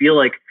up. And I feel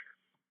like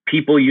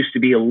people used to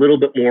be a little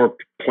bit more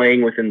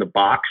playing within the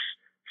box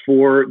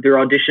for their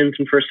auditions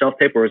and for a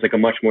self-tape, where it's like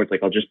it's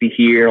like, I'll just be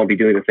here, I'll be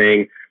doing the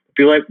thing. I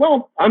feel like,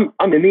 well, I'm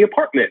in the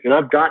apartment and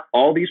I've got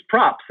all these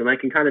props and I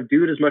can kind of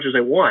do it as much as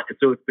I want. And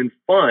so it's been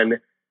fun,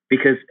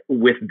 because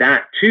with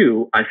that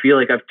too, I feel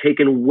like I've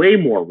taken way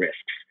more risks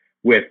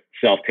with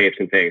self-tapes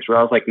and things, where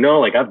I was like, no,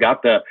 like I've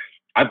got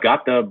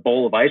the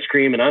bowl of ice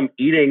cream and I'm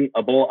eating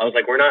a bowl. I was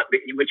like, we're not,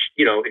 which,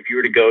 if you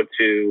were to go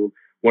to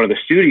one of the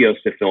studios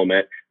to film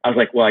it, I was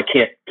like, well, I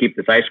can't keep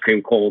this ice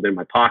cream cold in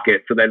my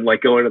pocket. So then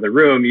like go into the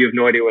room, you have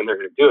no idea when they're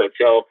going to do it.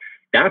 So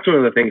that's one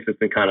of the things that's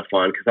been kind of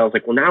fun, because I was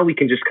like, well, now we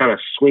can just kind of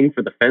swing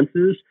for the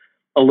fences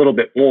a little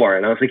bit more.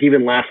 And I was like,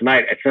 even last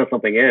night I sent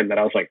something in that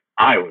I was like,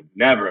 I would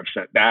never have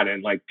sent that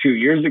in like 2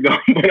 years ago.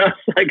 But I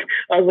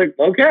was like,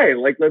 okay,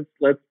 like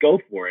let's go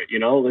for it.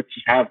 Let's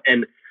just have,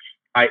 and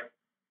I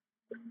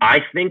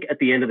think at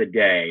the end of the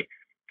day,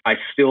 I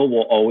still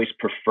will always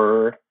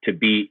prefer to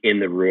be in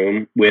the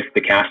room with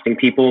the casting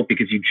people,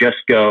 because you just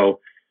go,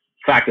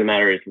 fact of the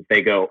matter is that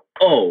they go,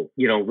 oh,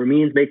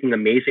 Ramin's making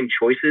amazing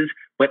choices,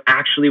 but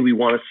actually we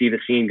want to see the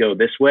scene go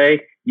this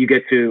way. You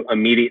get to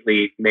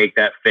immediately make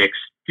that fix,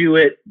 do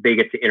it. They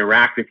get to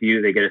interact with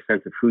you. They get a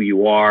sense of who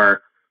you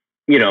are.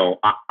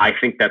 I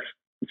think that's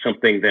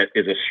something that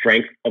is a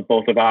strength of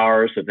both of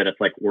ours, so that it's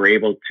like we're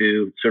able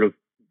to sort of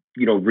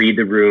read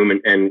the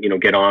room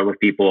and get on with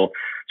people.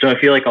 So I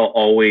feel like I'll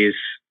always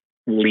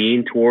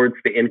lean towards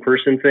the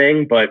in-person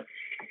thing, but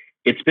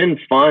it's been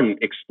fun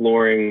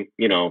exploring,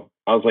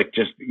 I was like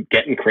just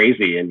getting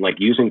crazy and like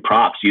using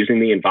props, using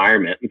the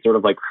environment and sort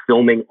of like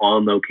filming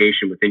on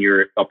location within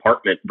your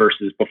apartment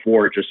versus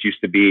before it just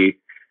used to be,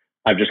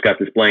 I've just got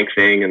this blank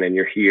thing and then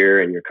you're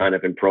here and you're kind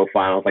of in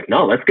profile. It's like,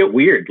 no, let's get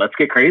weird. Let's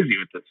get crazy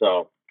with it.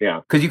 So,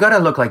 yeah. Because you got to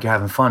look like you're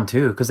having fun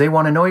too, because they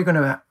want to know you're going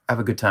to have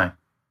a good time.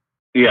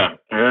 Yeah.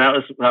 And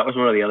that was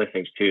one of the other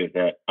things too,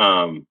 that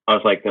I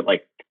was like, that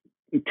like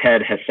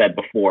Ted has said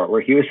before,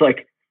 where he was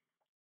like,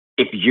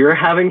 if you're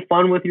having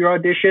fun with your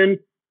audition,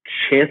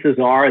 chances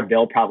are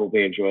they'll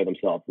probably enjoy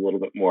themselves a little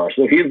bit more.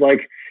 So he's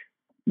like,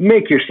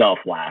 make yourself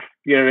laugh.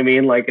 You know what I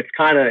mean? Like,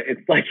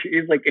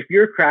 he's like, if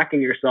you're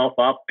cracking yourself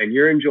up and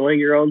you're enjoying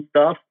your own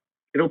stuff,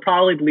 it'll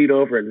probably bleed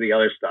over into the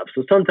other stuff.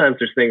 So sometimes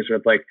there's things where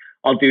it's like,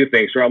 I'll do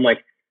things where I'm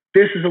like,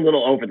 this is a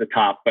little over the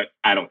top, but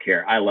I don't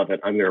care. I love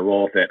it. I'm going to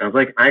roll with it. And I was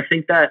like, I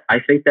think that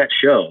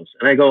shows.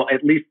 And I go,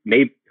 at least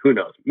maybe, who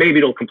knows? Maybe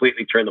it'll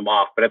completely turn them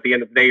off. But at the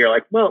end of the day, you're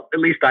like, well, at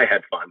least I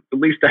had fun. At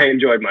least I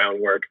enjoyed my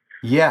own work.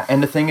 Yeah.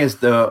 And the thing is,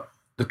 the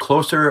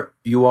closer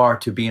you are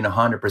to being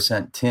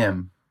 100%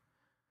 Tim,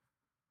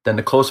 then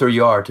the closer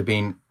you are to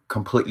being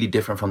completely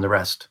different from the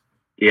rest.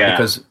 Yeah.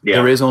 Because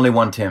there is only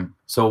one Tim.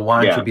 So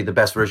why don't you be the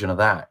best version of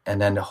that?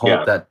 And then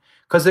hope that,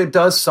 because it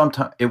does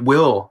sometimes, it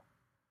will,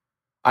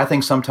 I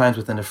think sometimes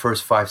within the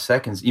first 5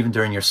 seconds, even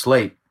during your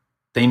slate,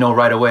 they know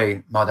right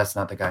away, no, that's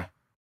not the guy.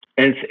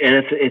 And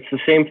it's the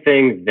same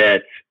thing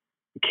that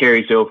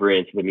carries over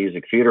into the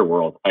music theater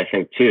world, I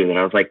think too. And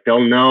I was like, they'll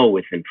know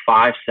within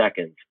 5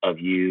 seconds of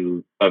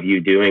you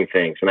doing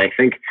things. And I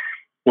think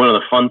one of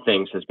the fun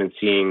things has been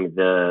seeing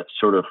the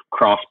sort of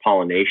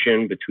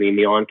cross-pollination between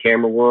the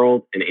on-camera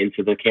world and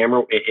into the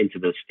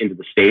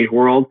stage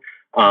world.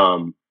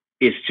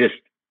 It's just,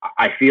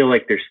 I feel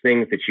like there's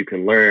things that you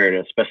can learn,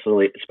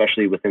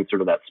 especially within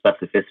sort of that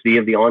specificity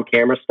of the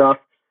on-camera stuff,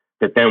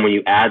 that then when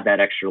you add that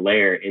extra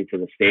layer into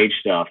the stage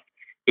stuff,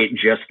 it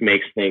just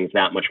makes things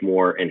that much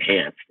more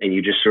enhanced. And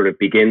you just sort of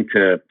begin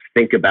to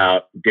think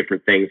about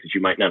different things that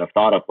you might not have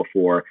thought of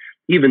before,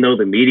 even though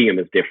the medium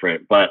is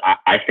different. But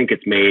I think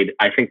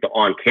the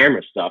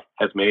on-camera stuff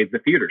has made the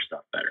theater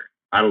stuff better.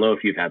 I don't know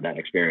if you've had that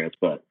experience,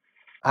 but.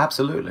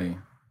 Absolutely.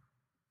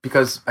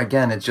 Because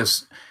again, it's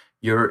just,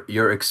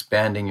 you're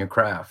expanding your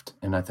craft.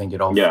 And I think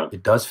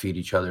it does feed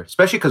each other,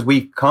 especially because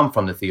we come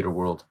from the theater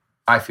world.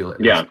 I feel it.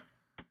 Yeah.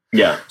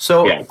 Yeah.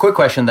 So quick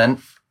question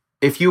then.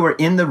 If you were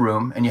in the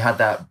room and you had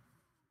that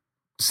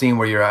scene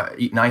where you're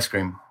eating ice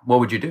cream, what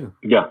would you do?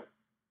 Yeah.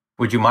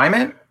 Would you mime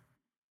it?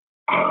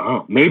 I don't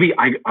know. Maybe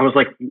I was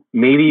like,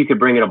 maybe you could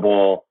bring in a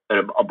bowl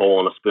and a bowl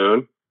and a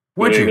spoon.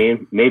 Would you? Know what I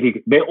mean?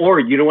 Maybe, or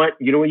you know what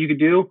you could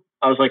do?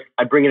 I was like,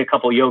 I'd bring in a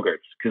couple of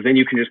yogurts, because then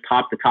you can just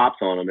pop the tops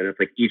on them and it's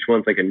like each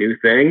one's like a new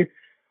thing.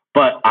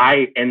 But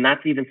and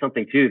that's even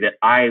something too that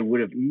I would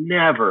have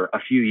never a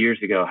few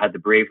years ago had the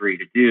bravery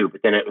to do.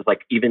 But then it was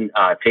like even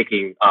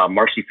taking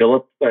Marcy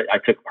Phillip. I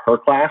took her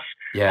class.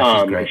 Yeah,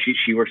 she's great.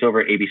 She works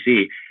over at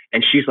ABC,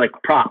 and she's like,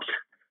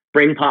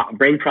 bring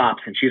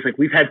props. And she's like,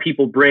 we've had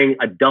people bring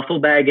a duffel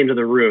bag into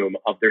the room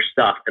of their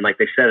stuff, and like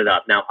they set it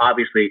up. Now,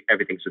 obviously,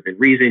 everything's within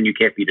reason. You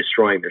can't be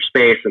destroying their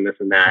space and this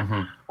and that.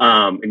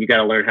 Mm-hmm. And you got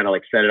to learn how to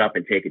like set it up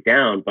and take it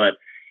down. But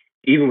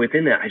even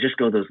within that, I just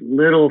go, those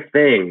little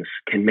things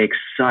can make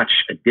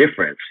such a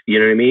difference. You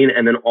know what I mean?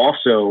 And then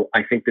also,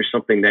 I think there's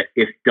something that,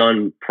 if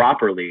done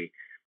properly,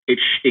 it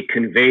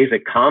conveys a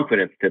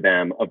confidence to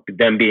them of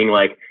them being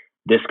like,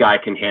 this guy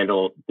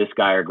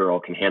or girl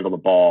can handle the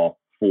ball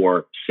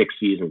for 6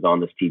 seasons on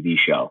this TV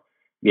show,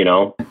 you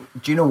know?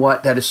 Do you know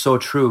what? That is so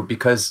true,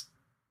 because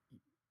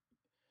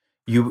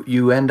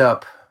you end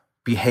up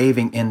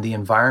behaving in the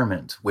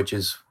environment, which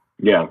is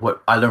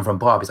what I learned from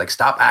Bob. He's like,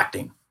 stop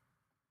acting.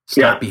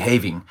 Start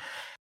behaving.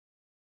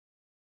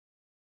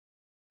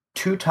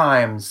 2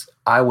 times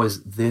I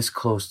was this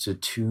close to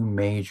 2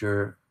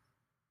 major.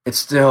 It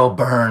still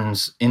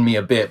burns in me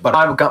a bit, but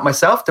I've got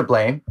myself to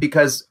blame,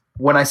 because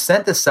when I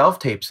sent the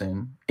self-tapes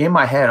in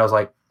my head, I was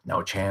like,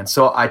 no chance.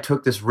 So I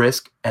took this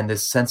risk, and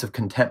this sense of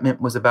contentment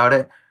was about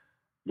it.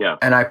 Yeah.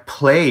 And I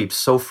played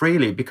so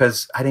freely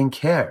because I didn't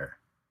care.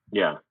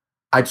 Yeah.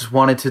 I just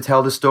wanted to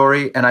tell the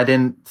story, and I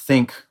didn't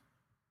think,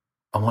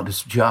 I want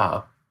this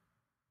job.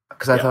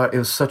 Because I thought it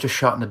was such a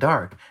shot in the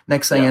dark.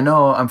 Next thing I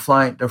know,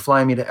 they're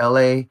flying me to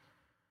LA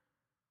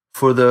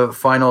for the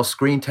final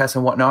screen test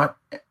and whatnot.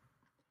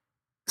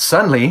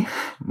 Suddenly,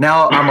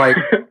 now I'm like,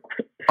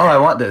 oh, I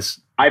want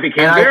this. I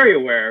became very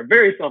aware,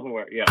 very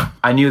self-aware. Yeah.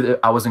 I knew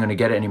that I wasn't going to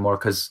get it anymore,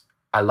 because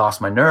I lost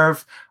my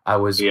nerve. I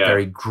was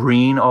very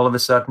green all of a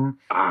sudden.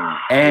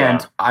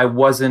 And I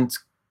wasn't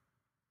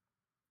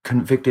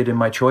convicted in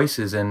my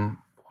choices and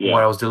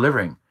what I was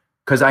delivering.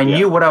 Because I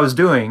knew what I was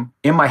doing.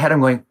 In my head, I'm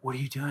going, what are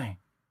you doing?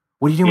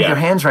 What are you doing with your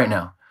hands right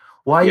now?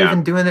 Why are you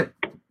even doing it?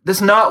 This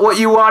is not what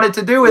you wanted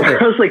to do with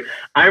it. I was like,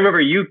 I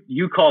remember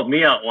you called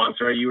me out once,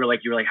 right? You were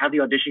like, how'd the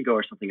audition go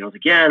or something? And I was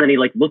like, yeah. And then he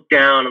like looked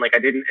down and like, I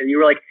didn't. And you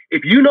were like,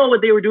 if you know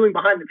what they were doing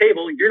behind the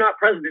table, you're not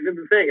present in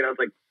the thing. And I was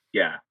like,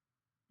 yeah,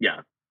 yeah,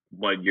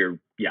 but you're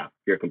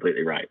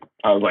completely right.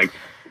 I was like,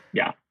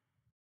 yeah.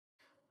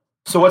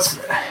 So what's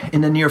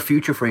in the near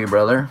future for you,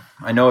 brother?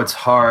 I know it's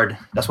hard.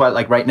 That's why,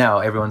 like right now,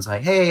 everyone's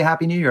like, "Hey,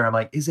 Happy New Year." I'm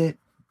like, "Is it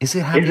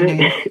Happy New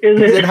Year?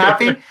 Is it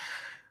happy?"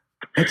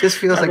 It just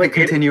feels like a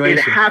continuation.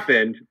 It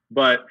happened,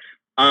 but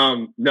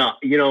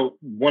no,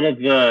 one of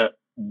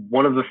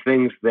the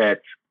things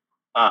that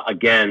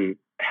again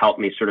helped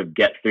me sort of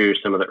get through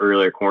some of the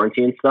earlier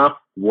quarantine stuff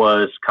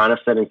was kind of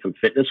setting some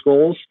fitness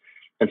goals.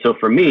 And so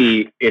for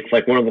me, it's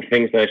like one of the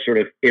things that I sort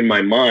of in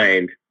my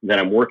mind that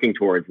I'm working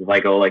towards is I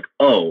go like,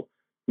 oh,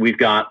 we've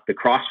got the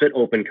CrossFit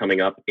Open coming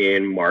up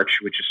in March,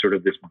 which is sort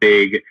of this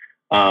big,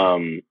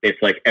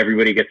 it's like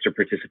everybody gets to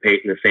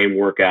participate in the same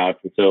workouts.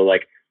 And so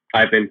like,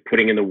 I've been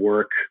putting in the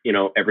work,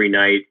 every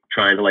night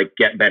trying to like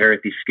get better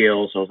at these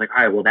skills. So I was like,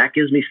 all right, well, that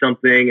gives me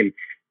something. And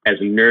as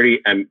a nerdy,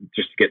 I'm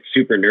just to get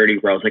super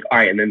nerdy where I was like, all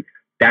right. And then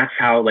that's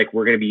how like,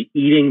 we're going to be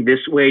eating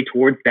this way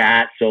towards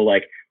that. So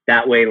like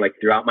that way, like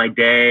throughout my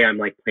day, I'm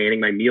like planning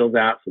my meals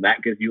out. So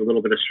that gives you a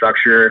little bit of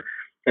structure.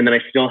 And then I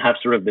still have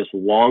sort of this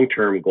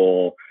long-term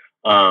goal.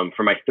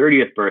 For my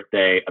 30th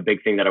birthday, a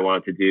big thing that I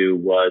wanted to do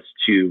was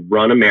to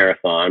run a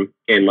marathon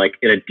in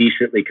a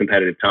decently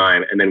competitive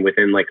time. And then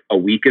within like a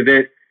week of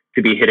it,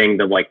 to be hitting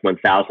the like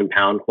 1,000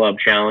 pound club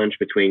challenge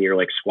between your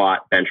like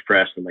squat, bench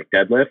press, and like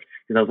deadlift.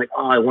 Because I was like,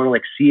 oh, I want to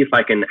like see if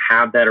I can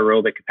have that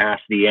aerobic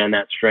capacity and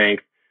that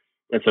strength.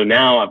 And so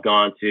now I've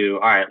gone to,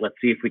 all right, let's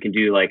see if we can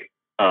do like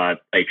a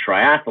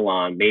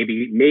triathlon,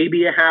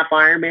 maybe a half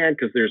Ironman.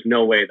 Because there's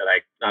no way that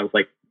I was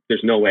like,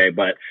 there's no way,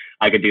 but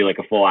I could do like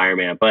a full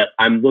Ironman. But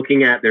I'm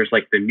looking at, there's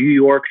like the New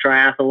York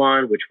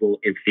triathlon, which will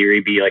in theory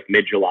be like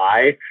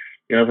mid-July.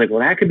 And I was like, well,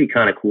 that could be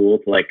kind of cool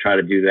to like try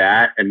to do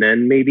that. And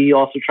then maybe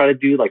also try to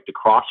do like the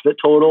CrossFit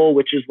Total,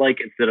 which is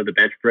like, instead of the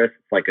bench press,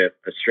 it's like a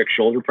strict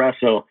shoulder press.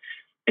 So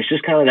it's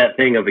just kind of that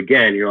thing of,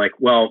 again, you're like,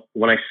 well,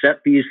 when I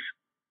set these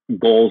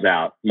goals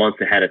out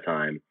months ahead of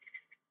time,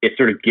 it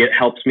sort of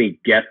helps me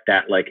get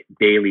that like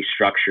daily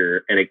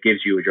structure, and it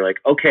gives you, you're like,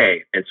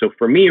 okay. And so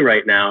for me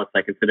right now, it's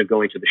like, instead of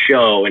going to the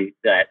show and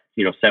that,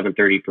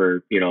 7:30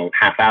 for,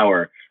 half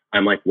hour,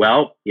 I'm like,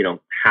 well,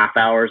 half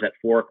hours at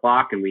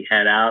 4:00 and we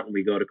head out and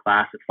we go to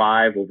class at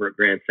 5 over at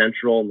Grand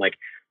Central. And like,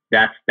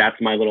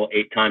 that's my little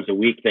 8 times a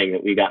week thing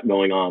that we got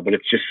going on. But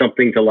it's just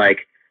something to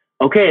like,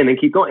 okay. And then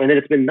keep going. And then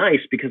it's been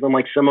nice because I'm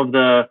like, some of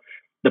the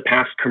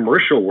past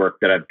commercial work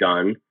that I've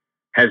done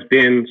has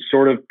been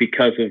sort of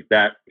because of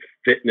that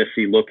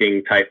fitnessy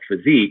looking type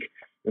physique.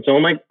 And so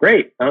I'm like,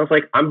 great. I was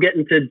like, I'm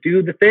getting to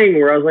do the thing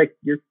where I was like,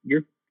 you're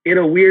in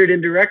a weird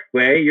indirect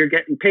way, you're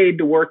getting paid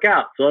to work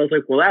out. So I was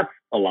like, well, that's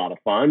a lot of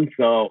fun.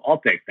 So I'll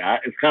take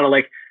that. It's kind of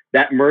like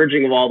that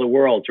merging of all the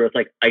worlds where it's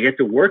like, I get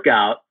to work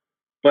out,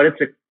 but it's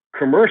a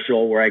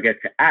commercial where I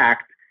get to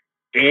act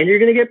and you're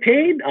going to get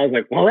paid. I was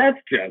like, well, that's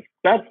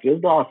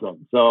just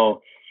awesome.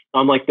 So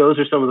I'm like, those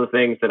are some of the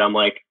things that I'm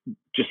like,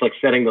 just like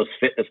setting those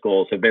fitness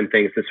goals have been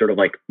things that sort of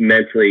like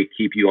mentally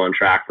keep you on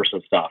track for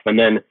some stuff. And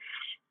then,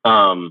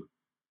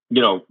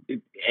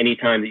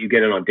 anytime that you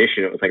get an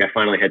audition, it was like, I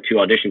finally had 2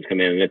 auditions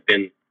come in, and it's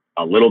been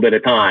a little bit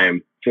of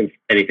time since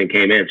anything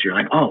came in. So you're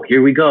like, oh,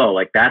 here we go.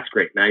 Like, that's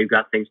great. Now you've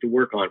got things to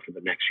work on for the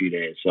next few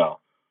days. So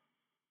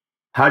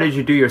how did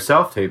you do your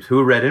self-tapes?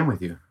 Who read in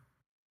with you?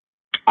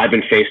 I've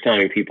been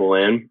FaceTiming people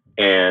in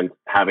and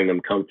having them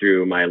come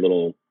through my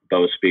little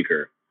Bose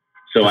speaker.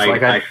 So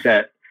I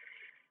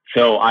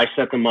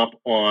set them up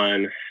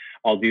on,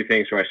 I'll do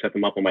things where I set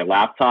them up on my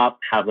laptop,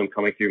 have them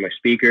coming through my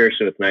speaker.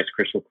 So it's nice,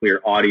 crystal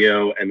clear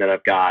audio. And then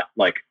I've got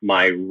like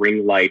my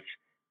ring light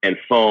and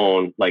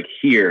phone like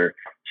here.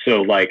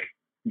 So like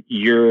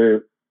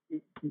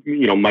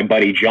my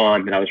buddy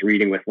John that I was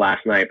reading with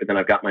last night, but then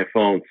I've got my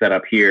phone set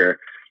up here.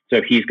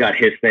 So he's got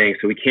his thing.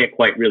 So we can't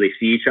quite really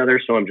see each other.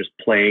 So I'm just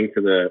playing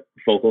to the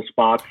focal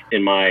spots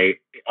in my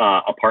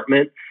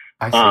apartment.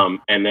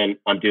 And then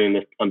I'm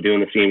doing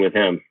the scene with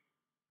him.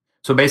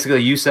 So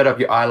basically you set up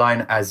your eye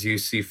line as you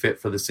see fit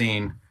for the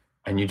scene,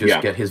 and you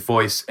just get his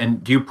voice.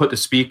 And do you put the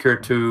speaker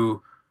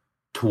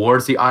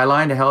towards the eye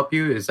line to help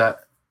you? Is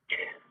that?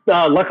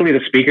 Luckily the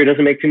speaker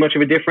doesn't make too much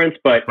of a difference,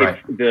 but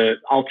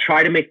I'll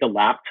try to make the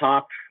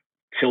laptop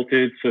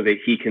tilted so that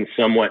he can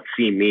somewhat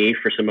see me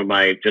for some of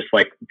my, just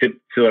like,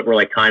 so that we're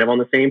like kind of on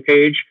the same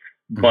page.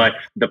 Mm-hmm. But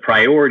the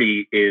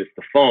priority is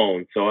the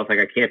phone. So I was like,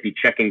 I can't be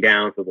checking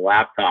down to the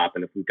laptop.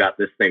 And if we've got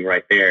this thing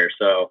right there,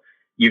 so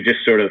you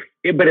just sort of,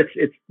 but it's,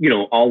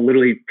 I'll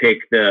literally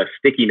take the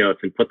sticky notes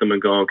and put them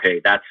and go,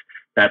 okay, that's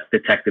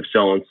Detective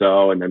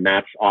so-and-so. And then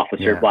that's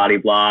Officer blah,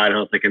 blah. And I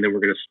was like, and then we're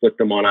going to split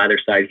them on either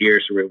side here.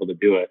 So we're able to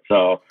do it.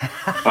 So,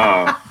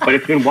 but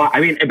it's been,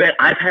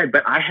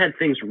 I had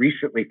things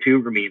recently too,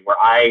 Ramin, where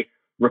I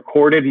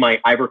recorded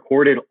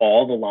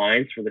all the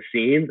lines for the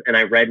scenes and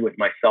I read with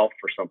myself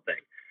for something.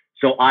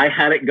 So I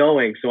had it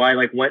going. So I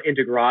like went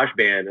into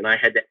GarageBand and I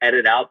had to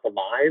edit out the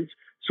lines.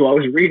 So I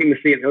was reading the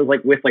scene. It was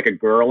like with like a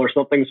girl or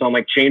something. So I'm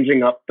like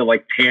changing up the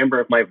like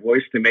timbre of my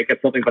voice to make it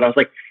something. But I was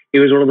like, it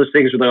was one of those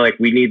things where they're like,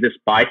 we need this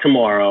by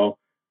tomorrow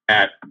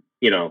at,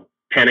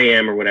 10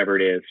 a.m. or whatever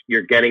it is.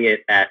 You're getting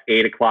it at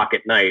 8 o'clock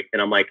at night. And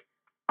I'm like,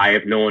 I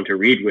have no one to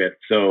read with.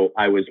 So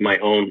I was my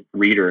own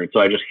reader. And so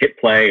I just hit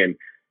play and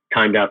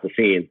timed out the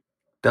scene.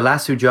 The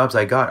last 2 jobs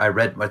I got, I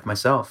read with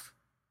myself.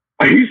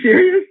 Are you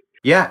serious?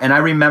 Yeah. And I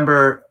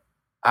remember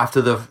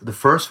after the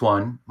first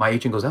one, my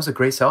agent goes, that was a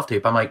great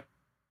self-tape. I'm like,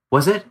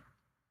 was it?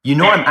 You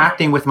know, I'm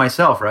acting with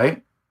myself,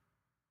 right?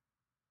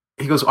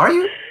 He goes, are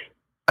you?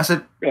 I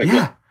said,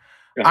 yeah.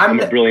 I'm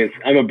a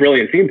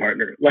brilliant scene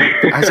partner.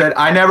 I said,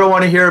 I never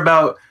want to hear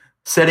about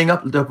setting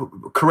up the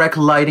correct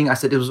lighting. I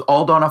said, it was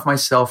all done off my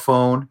cell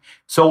phone.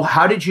 So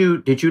how did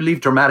you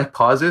leave dramatic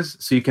pauses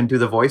so you can do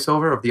the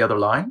voiceover of the other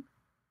line?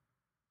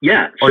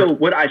 Yeah. So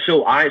what I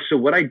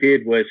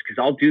did was, because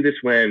I'll do this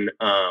when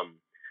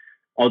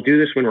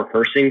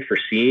rehearsing for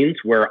scenes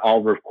where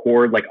I'll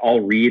record, like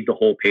I'll read the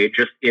whole page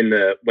just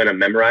when I'm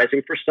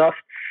memorizing for stuff.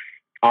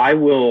 I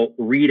will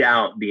read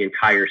out the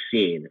entire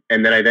scene,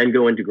 and then I then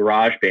go into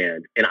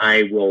GarageBand and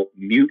I will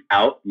mute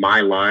out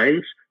my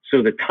lines.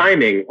 So the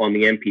timing on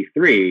the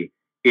MP3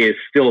 is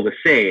still the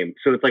same.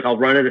 So it's like, I'll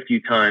run it a few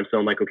times. So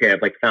I'm like, okay,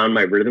 I've like found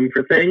my rhythm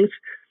for things.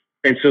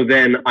 And so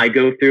then I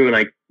go through and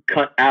I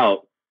cut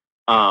out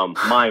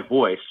my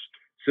voice.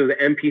 So the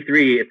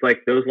MP3, it's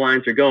like those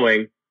lines are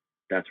going,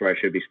 that's where I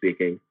should be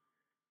speaking.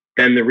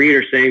 Then the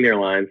reader saying their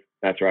lines,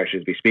 that's where I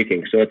should be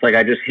speaking. So it's like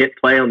I just hit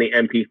play on the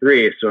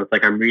MP3. So it's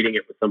like I'm reading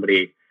it with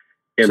somebody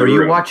in the room.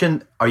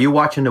 Are you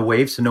watching the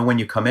waves to know when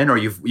you come in, or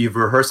you've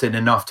rehearsed it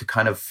enough to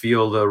kind of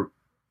feel the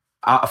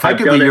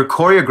effectively you're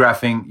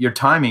choreographing, you're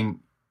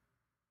timing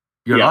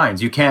your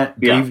lines. You can't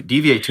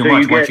deviate too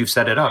much once you've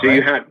set it up,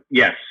 right?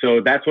 So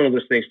that's one of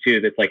those things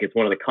too. That's like, it's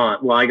one of the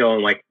well, I go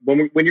and like,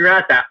 when you're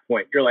at that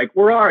point, you're like,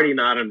 we're already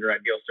not under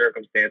ideal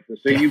circumstances.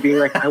 So you being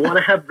like, I want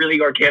to have really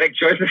organic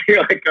choices.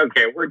 You're like,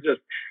 okay, we're just,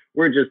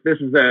 this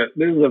is a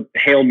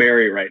Hail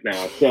Mary right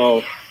now.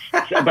 So,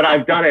 but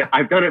I've done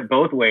it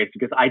both ways,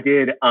 because I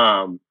did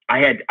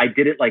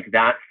it like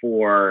that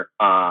for,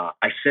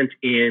 I sent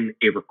in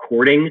a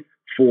recording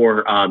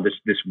for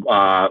this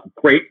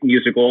great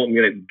musical. I'm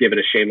going to give it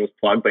a shameless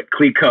plug, but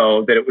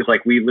Clico, that it was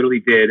like, we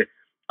literally did,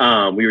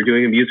 we were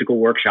doing a musical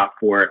workshop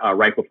for it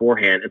right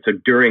beforehand. And so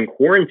during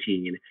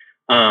quarantine,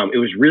 it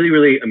was really,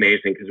 really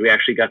amazing, because we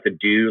actually got to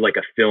do like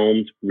a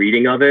filmed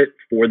reading of it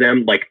for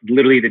them, like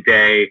literally the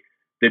day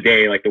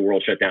like the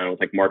world shut down. It was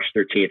like March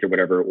 13th or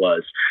whatever it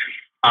was.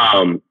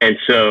 And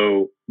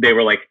so they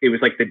were like, it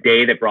was like the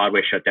day that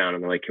Broadway shut down,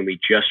 and they're like, can we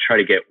just try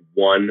to get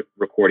one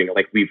recording?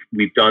 Like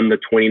we've done the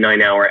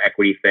 29-hour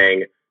equity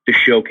thing. The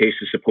showcase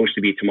is supposed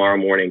to be tomorrow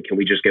morning. Can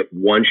we just get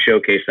one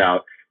showcase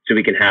out so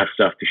we can have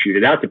stuff to shoot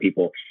it out to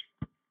people?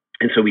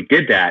 And so we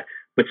did that.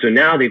 But so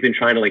now they've been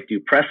trying to like do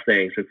press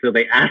things. And so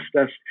they asked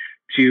us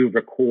to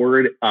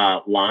record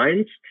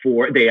lines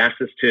they asked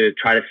us to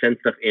try to send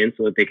stuff in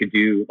so that they could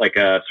do like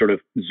a sort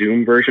of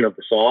Zoom version of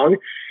the song.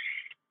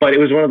 But it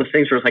was one of those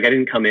things where it's like, I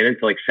didn't come in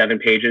until like 7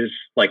 pages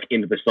like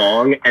into the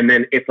song. And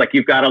then it's like,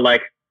 you've got to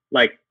like,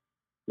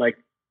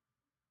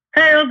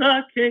 hail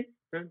the king.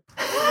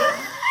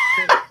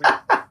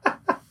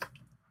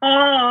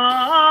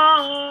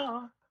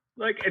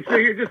 Like, and so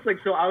you're just like,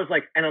 so I was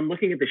like, and I'm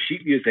looking at the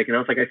sheet music, and I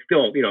was like, I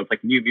still, it's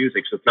like new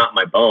music, so it's not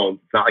my bones.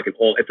 It's not like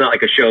it's not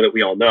like a show that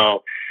we all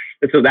know.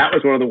 And so that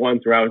was one of the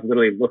ones where I was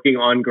literally looking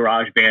on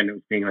GarageBand and it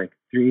was being like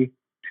 3,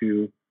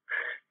 2,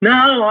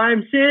 now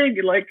I'm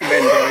singing, like, and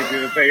then going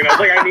through the thing. And I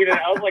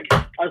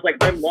was like,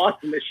 I'm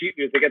lost in the sheet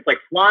music. It's like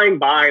flying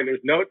by and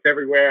there's notes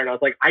everywhere. And I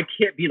was like, I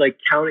can't be like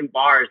counting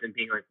bars and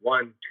being like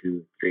 1,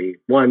 2, 3,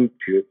 1,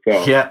 2.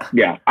 So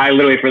yeah, I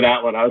literally, for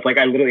that one, I was like,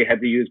 I literally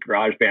had to use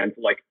GarageBand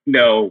to like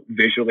know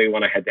visually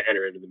when I had to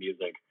enter into the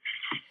music.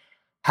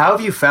 How have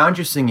you found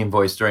your singing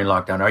voice during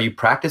lockdown? Are you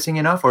practicing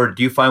enough, or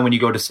do you find when you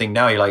go to sing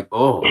now, you're like,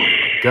 oh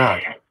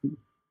God?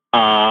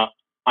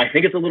 I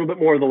think it's a little bit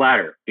more of the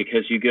latter,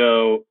 because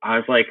I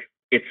was like,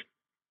 it's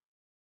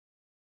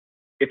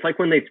like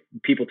when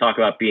people talk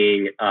about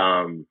being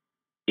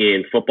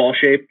in football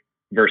shape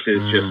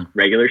versus just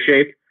regular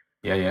shape.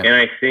 Yeah. And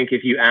I think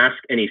if you ask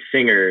any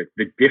singer,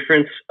 the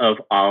difference of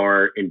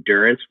our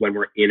endurance when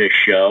we're in a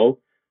show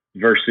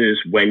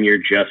versus when you're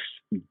just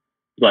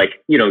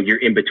like, you're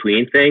in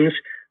between things.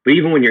 But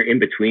even when you're in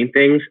between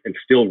things and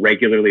still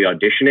regularly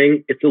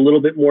auditioning, it's a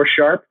little bit more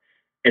sharp.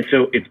 And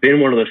so it's been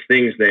one of those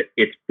things that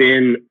it's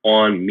been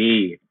on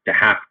me to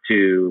have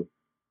to,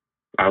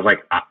 I was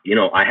like,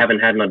 I haven't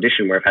had an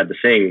audition where I've had to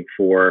sing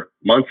for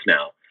months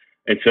now.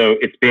 And so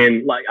it's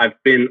been like,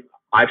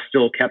 I've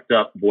still kept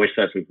up voice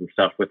lessons and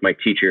stuff with my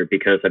teacher,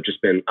 because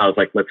I was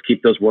like, let's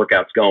keep those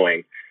workouts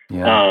going.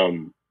 Yeah.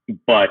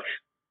 But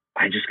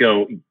I just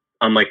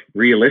I'm like,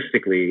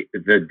 realistically,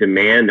 the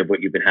demand of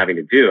what you've been having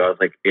to do, I was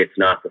like, it's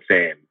not the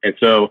same. And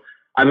so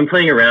I've been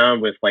playing around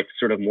with like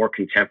sort of more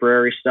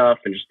contemporary stuff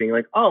and just being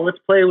like, oh, let's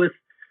play with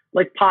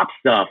like pop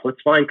stuff.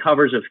 Let's find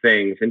covers of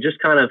things and just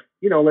kind of,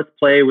 let's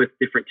play with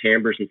different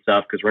timbres and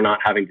stuff, because we're not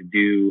having to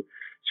do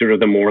sort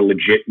of the more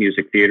legit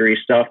music theater-y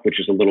stuff,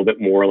 which is a little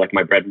bit more like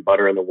my bread and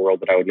butter in the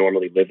world that I would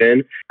normally live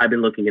in. I've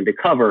been looking into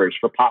covers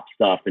for pop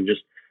stuff and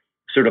just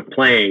sort of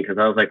playing, because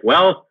I was like,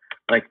 well,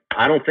 like,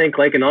 I don't think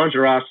like an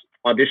Enjolras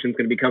audition's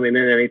going to be coming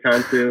in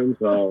anytime soon.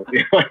 So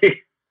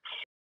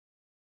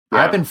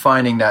I've been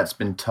finding that's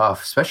been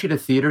tough, especially the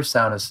theater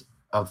sound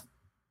of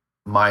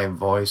my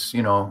voice.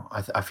 You know,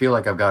 I feel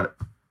like I've got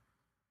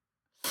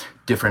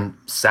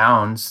different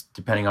sounds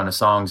depending on the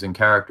songs and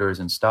characters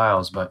and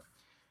styles, but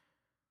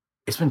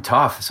it's been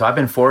tough. So I've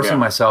been forcing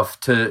myself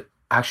to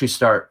actually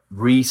start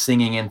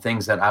re-singing in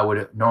things that I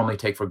would normally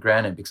take for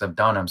granted because I've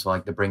done them. So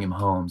like the Bring Him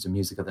Homes and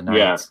Music of the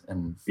Nights.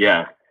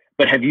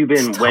 But have you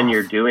been, when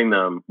you've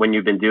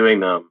been doing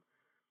them,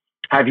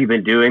 have you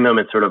been doing them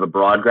in sort of a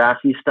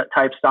broadgrassy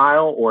type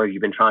style, or have you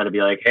been trying to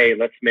be like, hey,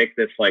 let's make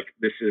this like,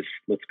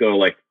 let's go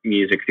like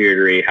music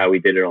theater-y, how we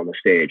did it on the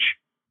stage?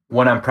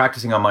 When I'm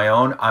practicing on my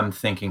own, I'm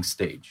thinking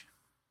stage.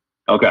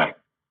 Okay.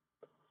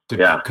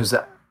 Because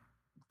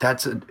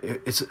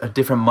it's a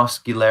different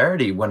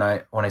muscularity when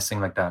I sing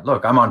like that.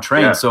 Look, I'm on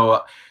train,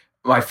 so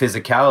my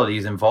physicality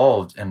is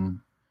involved, and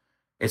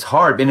it's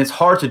hard. And it's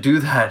hard to do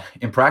that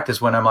in practice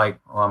when I'm like,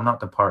 oh, I'm not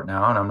the part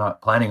now, and I'm not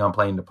planning on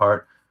playing the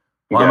part.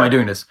 Why am I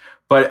doing this?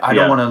 But I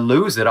don't want to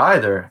lose it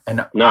either.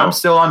 And I'm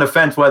still on the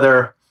fence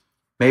whether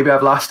maybe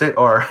I've lost it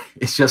or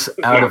it's just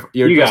out of,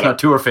 you're just not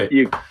tour fit.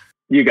 You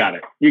got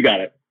it.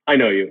 I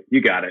know you.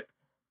 You got it.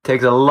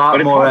 Takes a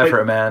lot more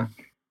effort, man.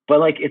 But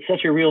like, it's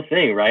such a real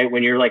thing, right?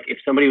 When you're like, if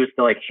somebody was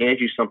to like hand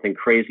you something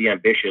crazy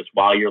ambitious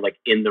while you're like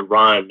in the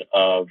run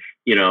of,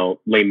 you know,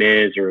 Les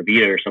Mis or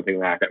Evita or something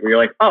like that, where you're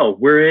like, oh,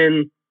 we're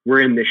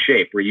in this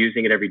shape. We're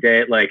using it every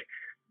day. Like,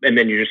 and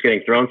then you're just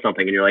getting thrown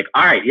something and you're like,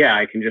 all right,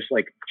 I can just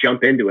like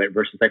jump into it,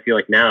 versus I feel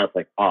like now it's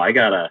like, oh, I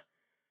gotta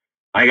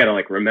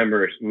like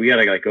remember, we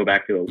gotta like go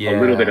back to a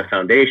little bit of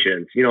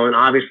foundations, you know. And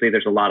obviously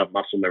there's a lot of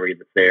muscle memory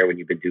that's there when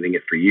you've been doing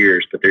it for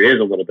years, but there is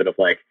a little bit of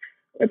like,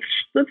 let's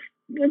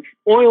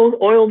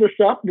oil this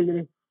up and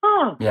then,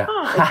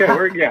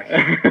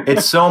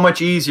 It's so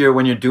much easier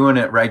when you're doing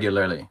it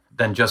regularly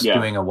than just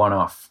doing a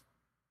one-off.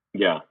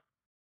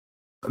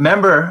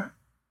 Remember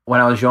when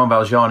I was Jean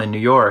Valjean in New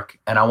York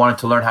and I wanted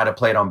to learn how to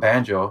play it on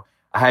banjo,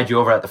 I had you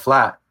over at the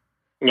flat.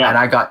 And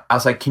I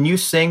was like, can you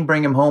sing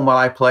Bring Him Home while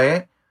I play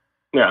it?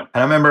 And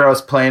I remember I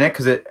was playing it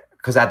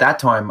because at that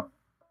time,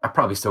 I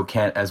probably still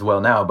can't as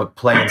well now, but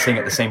play and sing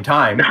at the same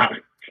time.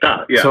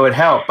 So it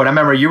helped. But I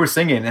remember you were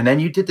singing and then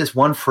you did this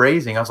one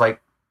phrasing. I was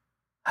like,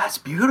 that's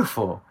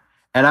beautiful.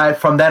 And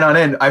from then on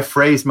in, I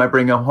phrased my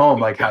Bring Him Home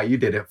like how you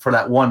did it for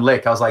that one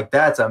lick. I was like,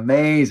 that's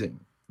amazing.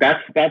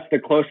 That's the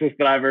closest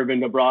that I've ever been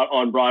to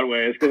on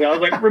Broadway, is because I was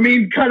like,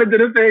 Ramin kind of did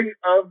a thing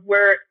of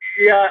where,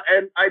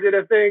 and I did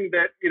a thing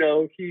that, you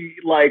know, he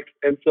liked.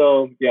 And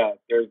so,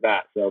 there's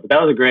that. So, but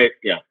that was a great,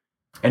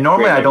 And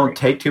normally I don't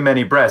take too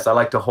many breaths. I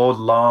like to hold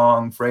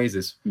long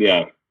phrases.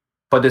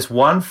 But this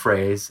one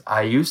phrase,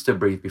 I used to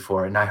breathe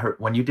before. And I heard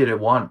when you did it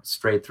once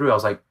straight through, I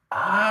was like,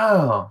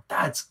 oh,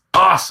 that's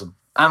awesome.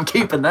 I'm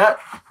keeping that.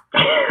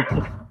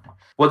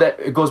 Well,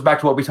 it goes back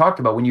to what we talked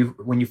about. When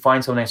you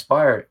find someone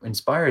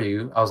inspire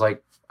you, I was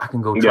like, I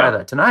can go try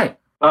that tonight.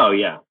 Oh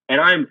yeah.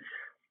 And I'm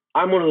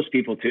one of those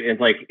people too. And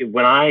like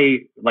when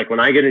I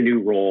get a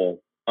new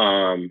role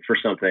for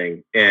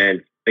something,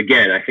 and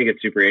again, I think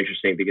it's super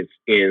interesting because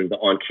in the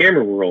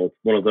on-camera world,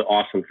 one of the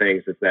awesome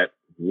things is that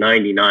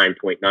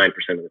 99.9%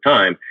 of the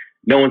time,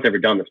 no one's ever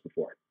done this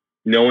before.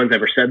 No one's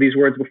ever said these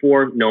words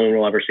before. No one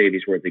will ever say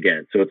these words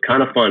again. So it's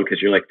kind of fun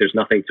because you're like, there's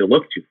nothing to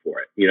look to for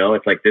it. You know,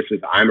 it's like,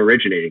 I'm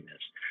originating this.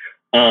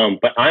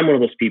 But I'm one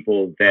of those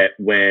people that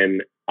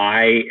when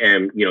I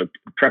am, you know,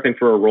 prepping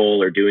for a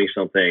role or doing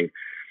something,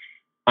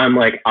 I'm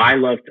like, I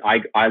love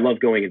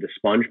going into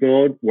sponge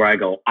mode where I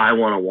go, I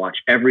want to watch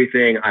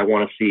everything. I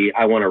want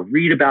to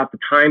read about the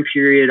time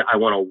period. I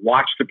want to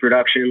watch the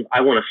productions.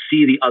 I want to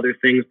see the other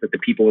things that the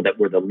people that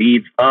were the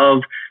leads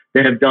of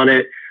that have done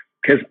it.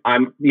 Cause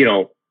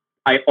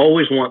I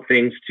always want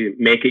things to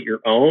make it your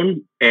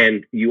own,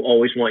 and you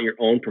always want your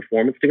own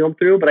performance to come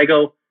through. But I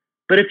go,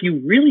 but if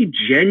you really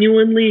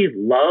genuinely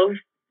love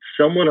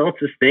someone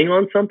else's thing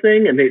on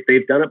something and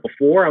they've done it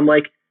before, I'm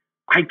like,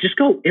 I just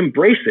go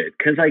embrace it.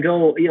 Cause I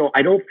go, you know,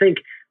 I don't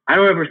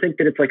ever think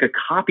that it's like a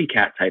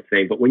copycat type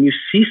thing, but when you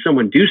see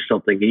someone do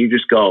something and you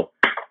just go,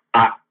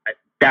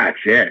 that's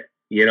it,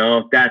 you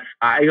know,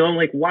 I go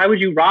like, why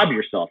would you rob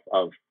yourself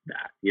of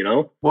that, you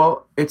know?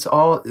 Well, it's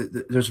all,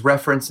 there's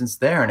references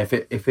there. And if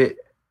it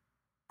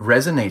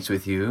resonates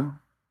with you,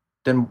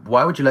 then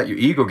why would you let your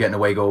ego get in the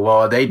way? Go,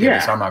 well, they did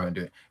this, so I'm not going to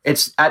do it.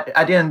 It's at the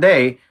end of the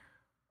day,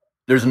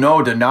 there's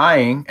no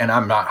denying, and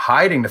I'm not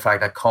hiding the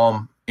fact that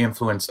Calm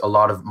influenced a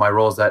lot of my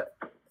roles that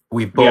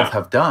we both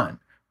have done.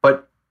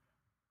 But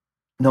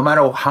no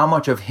matter how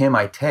much of him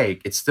I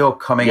take, it's still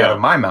coming out of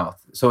my mouth.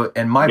 So,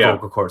 and my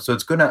vocal cords. So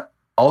it's going to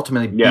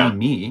ultimately be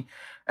me.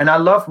 And I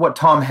love what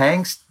Tom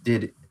Hanks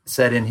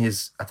said in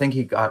his, I think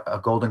he got a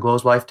Golden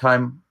Globes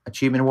Lifetime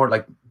Achievement Award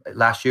like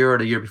last year or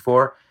the year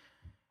before.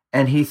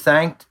 And he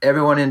thanked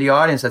everyone in the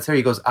audience that's there.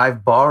 He goes,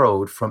 I've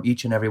borrowed from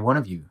each and every one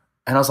of you.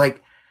 And I was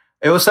like,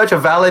 it was such a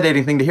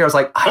validating thing to hear. I was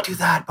like, I do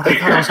that, but I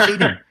thought I was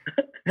cheating.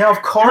 Now,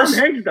 of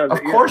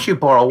course you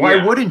borrow.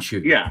 Why wouldn't you?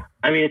 Yeah.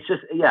 I mean, it's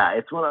just,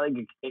 it's one of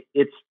like,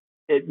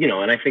 you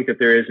know, and I think that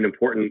there is an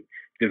important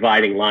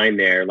dividing line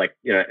there, like,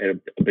 you know,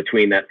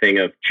 between that thing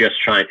of just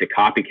trying to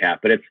copycat,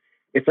 but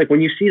it's like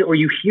when you see or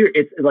you hear,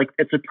 it's like,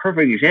 it's a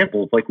perfect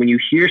example. It's like when you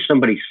hear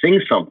somebody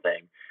sing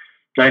something,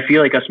 and I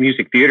feel like us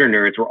music theater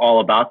nerds, we're all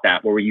about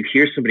that, where you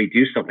hear somebody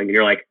do something and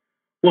you're like,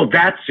 well,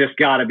 that's just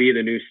got to be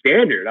the new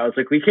standard. I was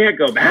like, we can't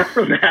go back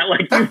from that.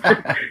 Like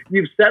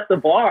you've set the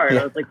bar. And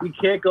I was like, we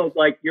can't go,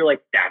 like, you're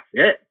like, that's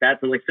it.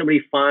 That's like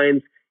somebody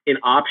finds an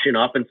option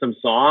up in some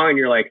song and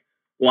you're like,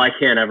 well, I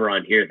can't ever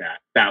unhear that.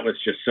 That was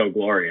just so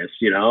glorious,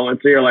 you know? And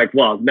so you're like,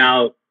 well,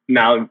 now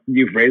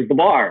you've raised the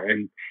bar.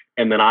 And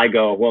then I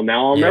go, well,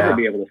 now I'll never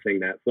be able to sing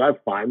that. So that's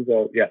fine.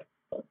 So yeah.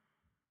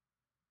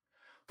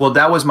 Well,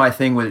 that was my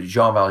thing with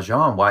Jean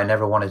Valjean, why I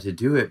never wanted to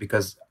do it,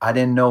 because I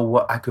didn't know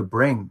what I could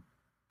bring.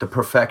 The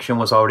perfection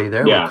was already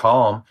there with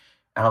Calm.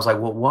 And I was like,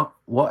 well,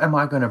 what am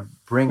I going to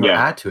bring or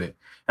add to it?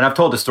 And I've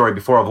told the story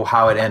before of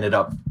how it ended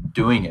up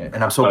doing it.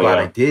 And I'm so glad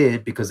I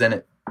did, because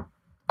then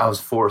I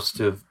was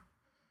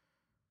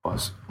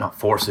not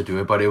forced to do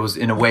it, but it was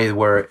in a way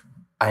where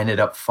I ended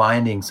up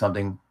finding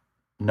something,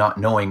 not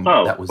knowing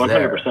that was 100%,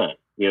 there.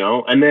 You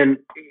know, and then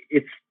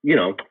it's, you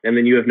know, and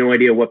then you have no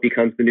idea what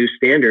becomes the new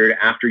standard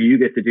after you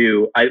get to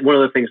do. One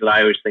of the things that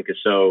I always think is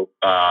so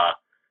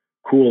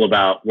cool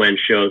about when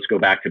shows go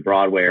back to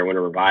Broadway or when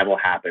a revival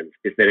happens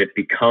is that it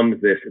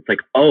becomes this, it's like,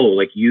 oh,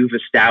 like you've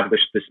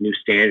established this new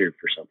standard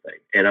for something.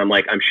 And I'm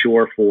like, I'm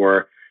sure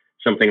for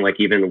something like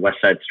even West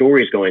Side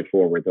Stories going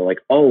forward, they're like,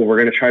 oh, we're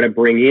going to try to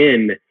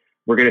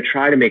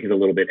make it a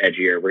little bit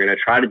edgier. We're going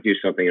to try to do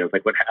something. And it's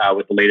like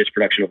with the latest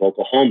production of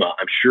Oklahoma,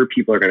 I'm sure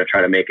people are going to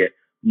try to make it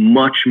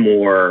much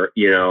more,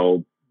 you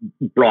know,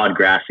 broad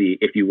grassy,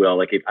 if you will.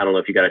 Like, I don't know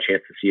if you got a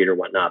chance to see it or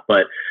whatnot,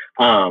 but,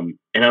 and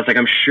I was like,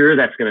 I'm sure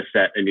that's going to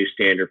set a new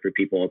standard for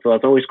people. And so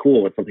it's always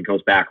cool when something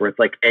goes back where it's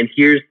like, and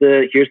here's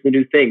the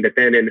new thing that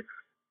then in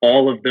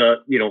all of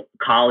the, you know,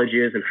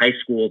 colleges and high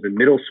schools and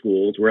middle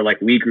schools where like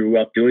we grew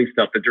up doing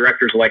stuff, the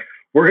directors are like,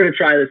 we're going to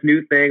try this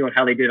new thing on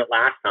how they did it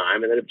last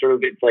time. And then it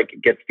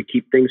gets to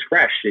keep things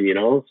fresh, and, you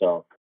know,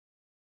 so.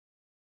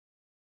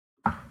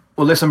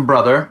 Well, listen,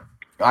 brother,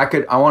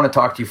 I want to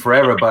talk to you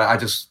forever, but I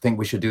just think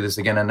we should do this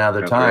again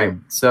another time.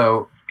 Great.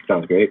 So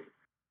sounds great.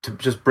 To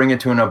just bring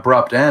it to an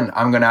abrupt end,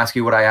 I'm going to ask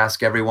you what I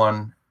ask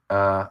everyone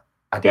I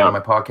did on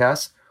my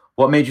podcast.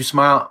 What made you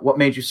smile? What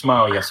made you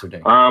smile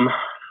yesterday?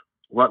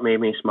 What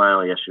made me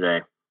smile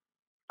yesterday?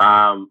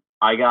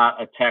 I got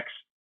a text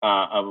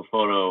of a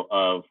photo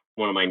of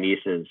one of my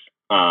nieces,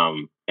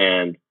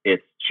 and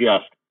it's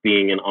just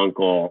being an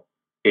uncle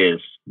is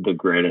the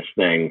greatest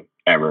thing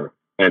ever.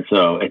 And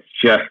so it's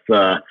just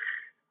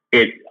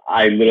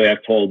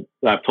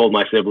I've told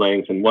my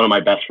siblings, and one of my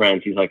best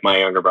friends, he's like my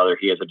younger brother,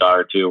 he has a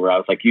daughter too, where I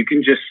was like, you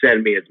can just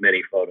send me as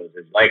many photos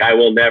as, like, I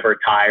will never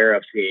tire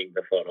of seeing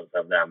the photos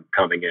of them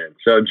coming in.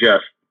 So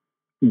just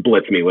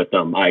blitz me with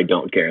them. I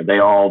don't care. They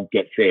all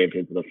get saved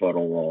into the photo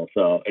roll.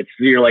 So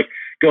you're like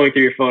going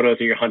through your photos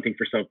and you're hunting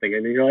for something,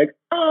 and then you're like,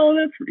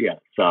 oh,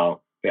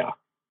 So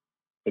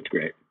it's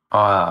great. Oh,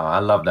 I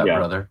love that,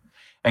 brother.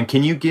 And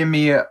can you give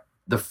me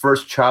the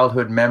first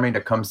childhood memory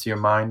that comes to your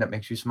mind that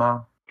makes you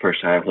smile?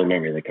 First childhood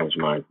memory that comes to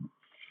mind.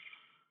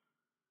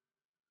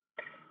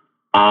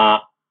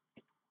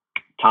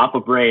 Top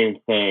of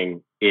brain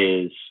thing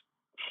is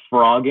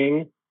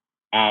frogging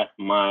at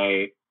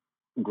my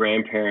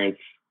grandparents'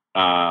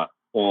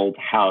 old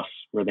house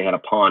where they had a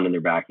pond in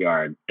their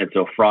backyard. And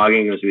so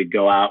frogging was we'd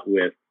go out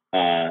with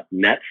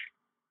nets.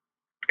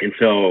 And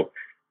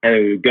then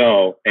we would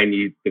go, and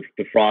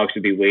the frogs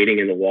would be waiting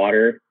in the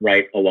water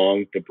right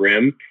along the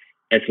brim.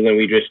 And so then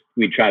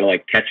we'd try to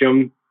like catch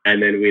them,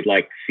 and then we'd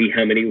like see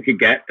how many we could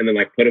get, and then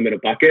like put them in a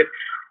bucket,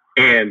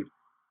 and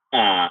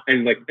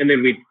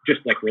then we'd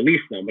just like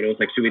release them. But it was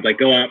like, so we'd like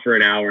go out for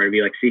an hour and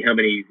be like, see how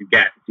many you could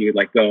get. So you'd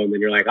like go, and then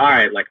you're like, all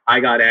right, like I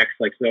got X,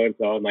 like so and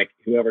so, and like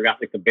whoever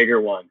got like the bigger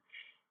one.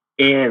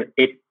 And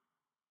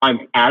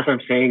as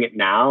I'm saying it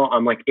now,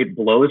 I'm like, it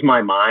blows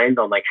my mind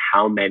on like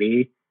how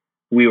many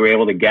we were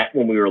able to get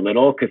when we were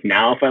little. Cause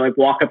now if I like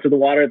walk up to the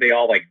water, they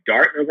all like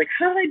dart. And I was like,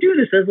 how did I do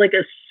this as like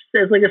a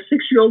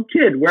 6-year-old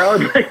kid, where I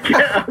was like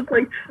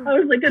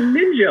a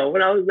ninja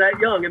when I was that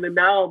young. And then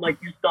now I'm like,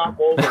 you stop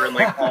over and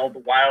like all the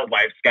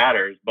wildlife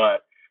scatters.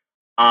 But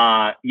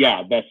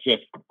that's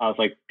just, I was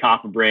like,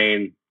 top of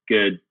brain,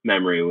 good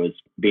memory was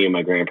being in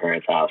my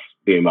grandparents' house,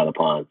 being by the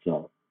pond.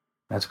 So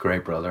that's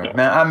great, brother. Yeah.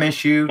 Man, I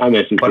miss you. I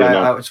miss you but too,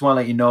 I just want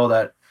to let you know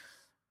that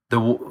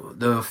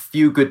the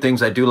few good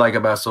things I do like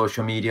about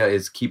social media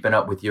is keeping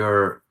up with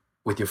your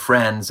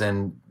friends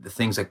and the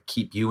things that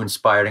keep you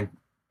inspired. And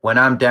when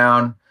I'm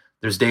down,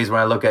 there's days when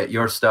I look at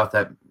your stuff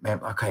that,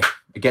 man, okay,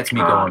 it gets me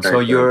going. So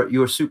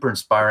you're super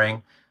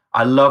inspiring.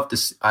 I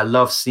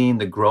love seeing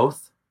the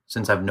growth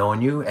since I've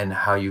known you and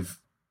how you've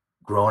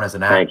grown as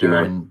an actor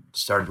and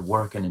started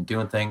working and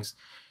doing things.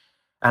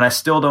 And I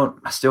still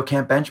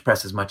can't bench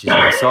press as much as you.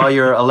 I saw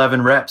your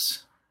 11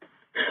 reps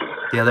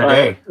the other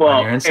day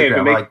on your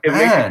Instagram. It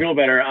makes me feel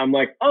better. I'm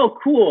like, oh,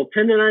 cool,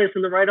 tendonitis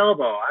in the right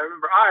elbow. I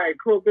remember. All right,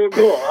 cool.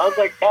 I was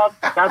like,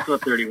 that's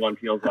what 31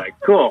 feels like.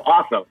 Cool,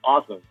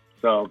 awesome.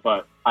 So,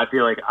 but I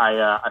feel like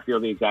I feel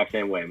the exact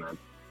same way, man.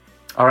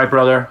 All right,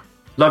 brother.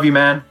 Love you,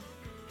 man.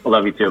 I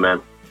love you too,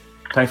 man.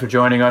 Thanks for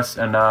joining us,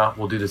 and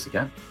we'll do this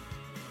again.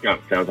 Yeah,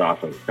 sounds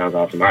awesome.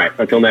 All right,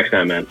 until next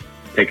time, man.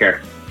 Take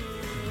care.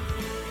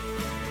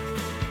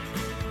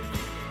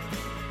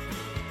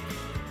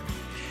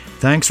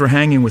 Thanks for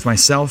hanging with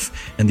myself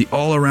and the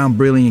all-around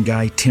brilliant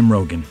guy, Tim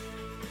Rogan.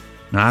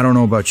 Now, I don't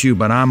know about you,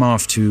 but I'm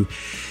off to,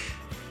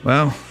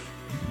 well,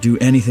 do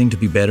anything to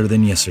be better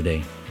than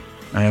yesterday.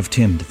 I have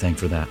Tim to thank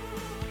for that.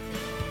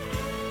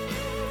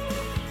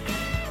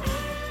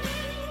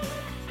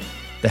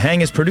 The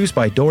Hang is produced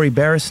by Dory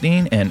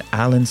Berestein and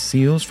Alan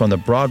Seals from the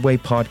Broadway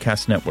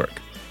Podcast Network.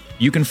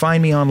 You can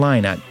find me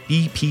online at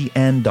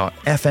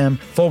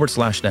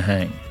bpn.fm/The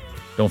Hang.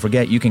 Don't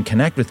forget, you can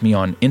connect with me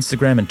on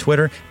Instagram and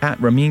Twitter at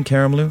Ramin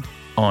Karimloo,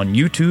 on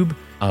YouTube,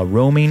 a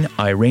Roaming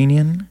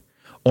Iranian,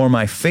 or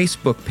my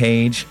Facebook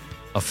page,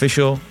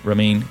 Official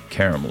Ramin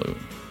Karimloo.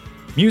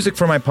 Music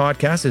for my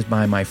podcast is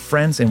by my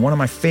friends in one of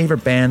my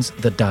favorite bands,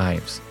 The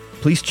Dives.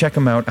 Please check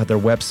them out at their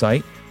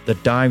website,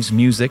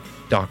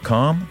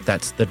 thedivesmusic.com.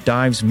 That's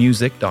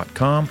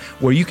thedivesmusic.com,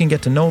 where you can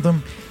get to know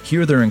them,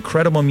 hear their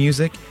incredible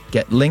music,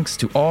 get links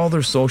to all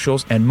their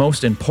socials, and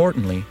most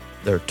importantly,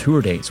 their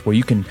tour dates, where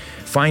you can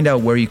find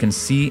out where you can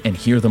see and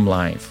hear them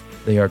live.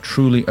 They are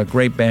truly a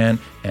great band,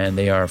 and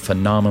they are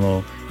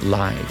phenomenal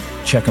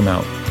live. Check them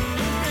out.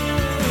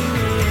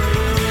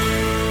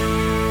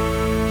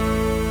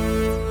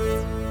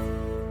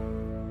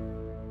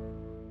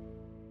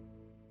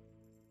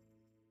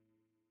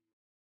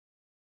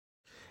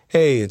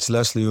 Hey, it's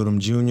Leslie Odom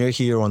Jr.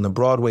 here on the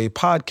Broadway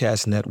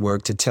Podcast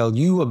Network to tell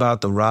you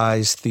about the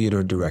Rise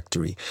Theater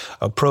Directory,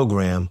 a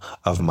program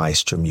of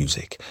Maestro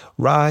Music.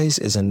 Rise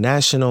is a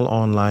national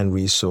online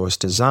resource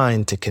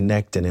designed to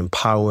connect and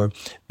empower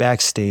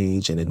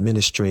backstage and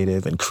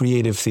administrative and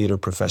creative theater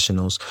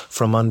professionals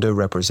from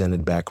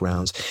underrepresented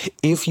backgrounds.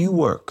 If you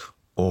work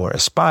or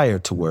aspire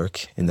to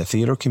work in the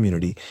theater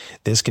community,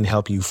 this can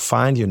help you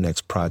find your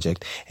next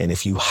project. And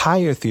if you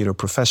hire theater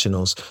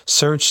professionals,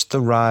 search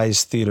the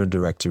Rise Theater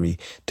Directory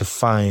to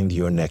find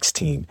your next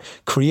team.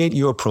 Create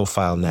your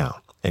profile now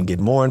and get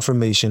more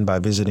information by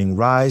visiting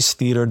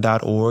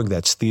risetheater.org.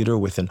 That's theater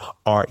with an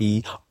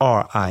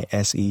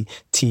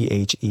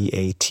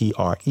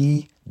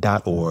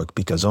RERISETHEATRE.org,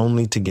 because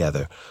only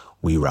together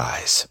we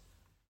rise.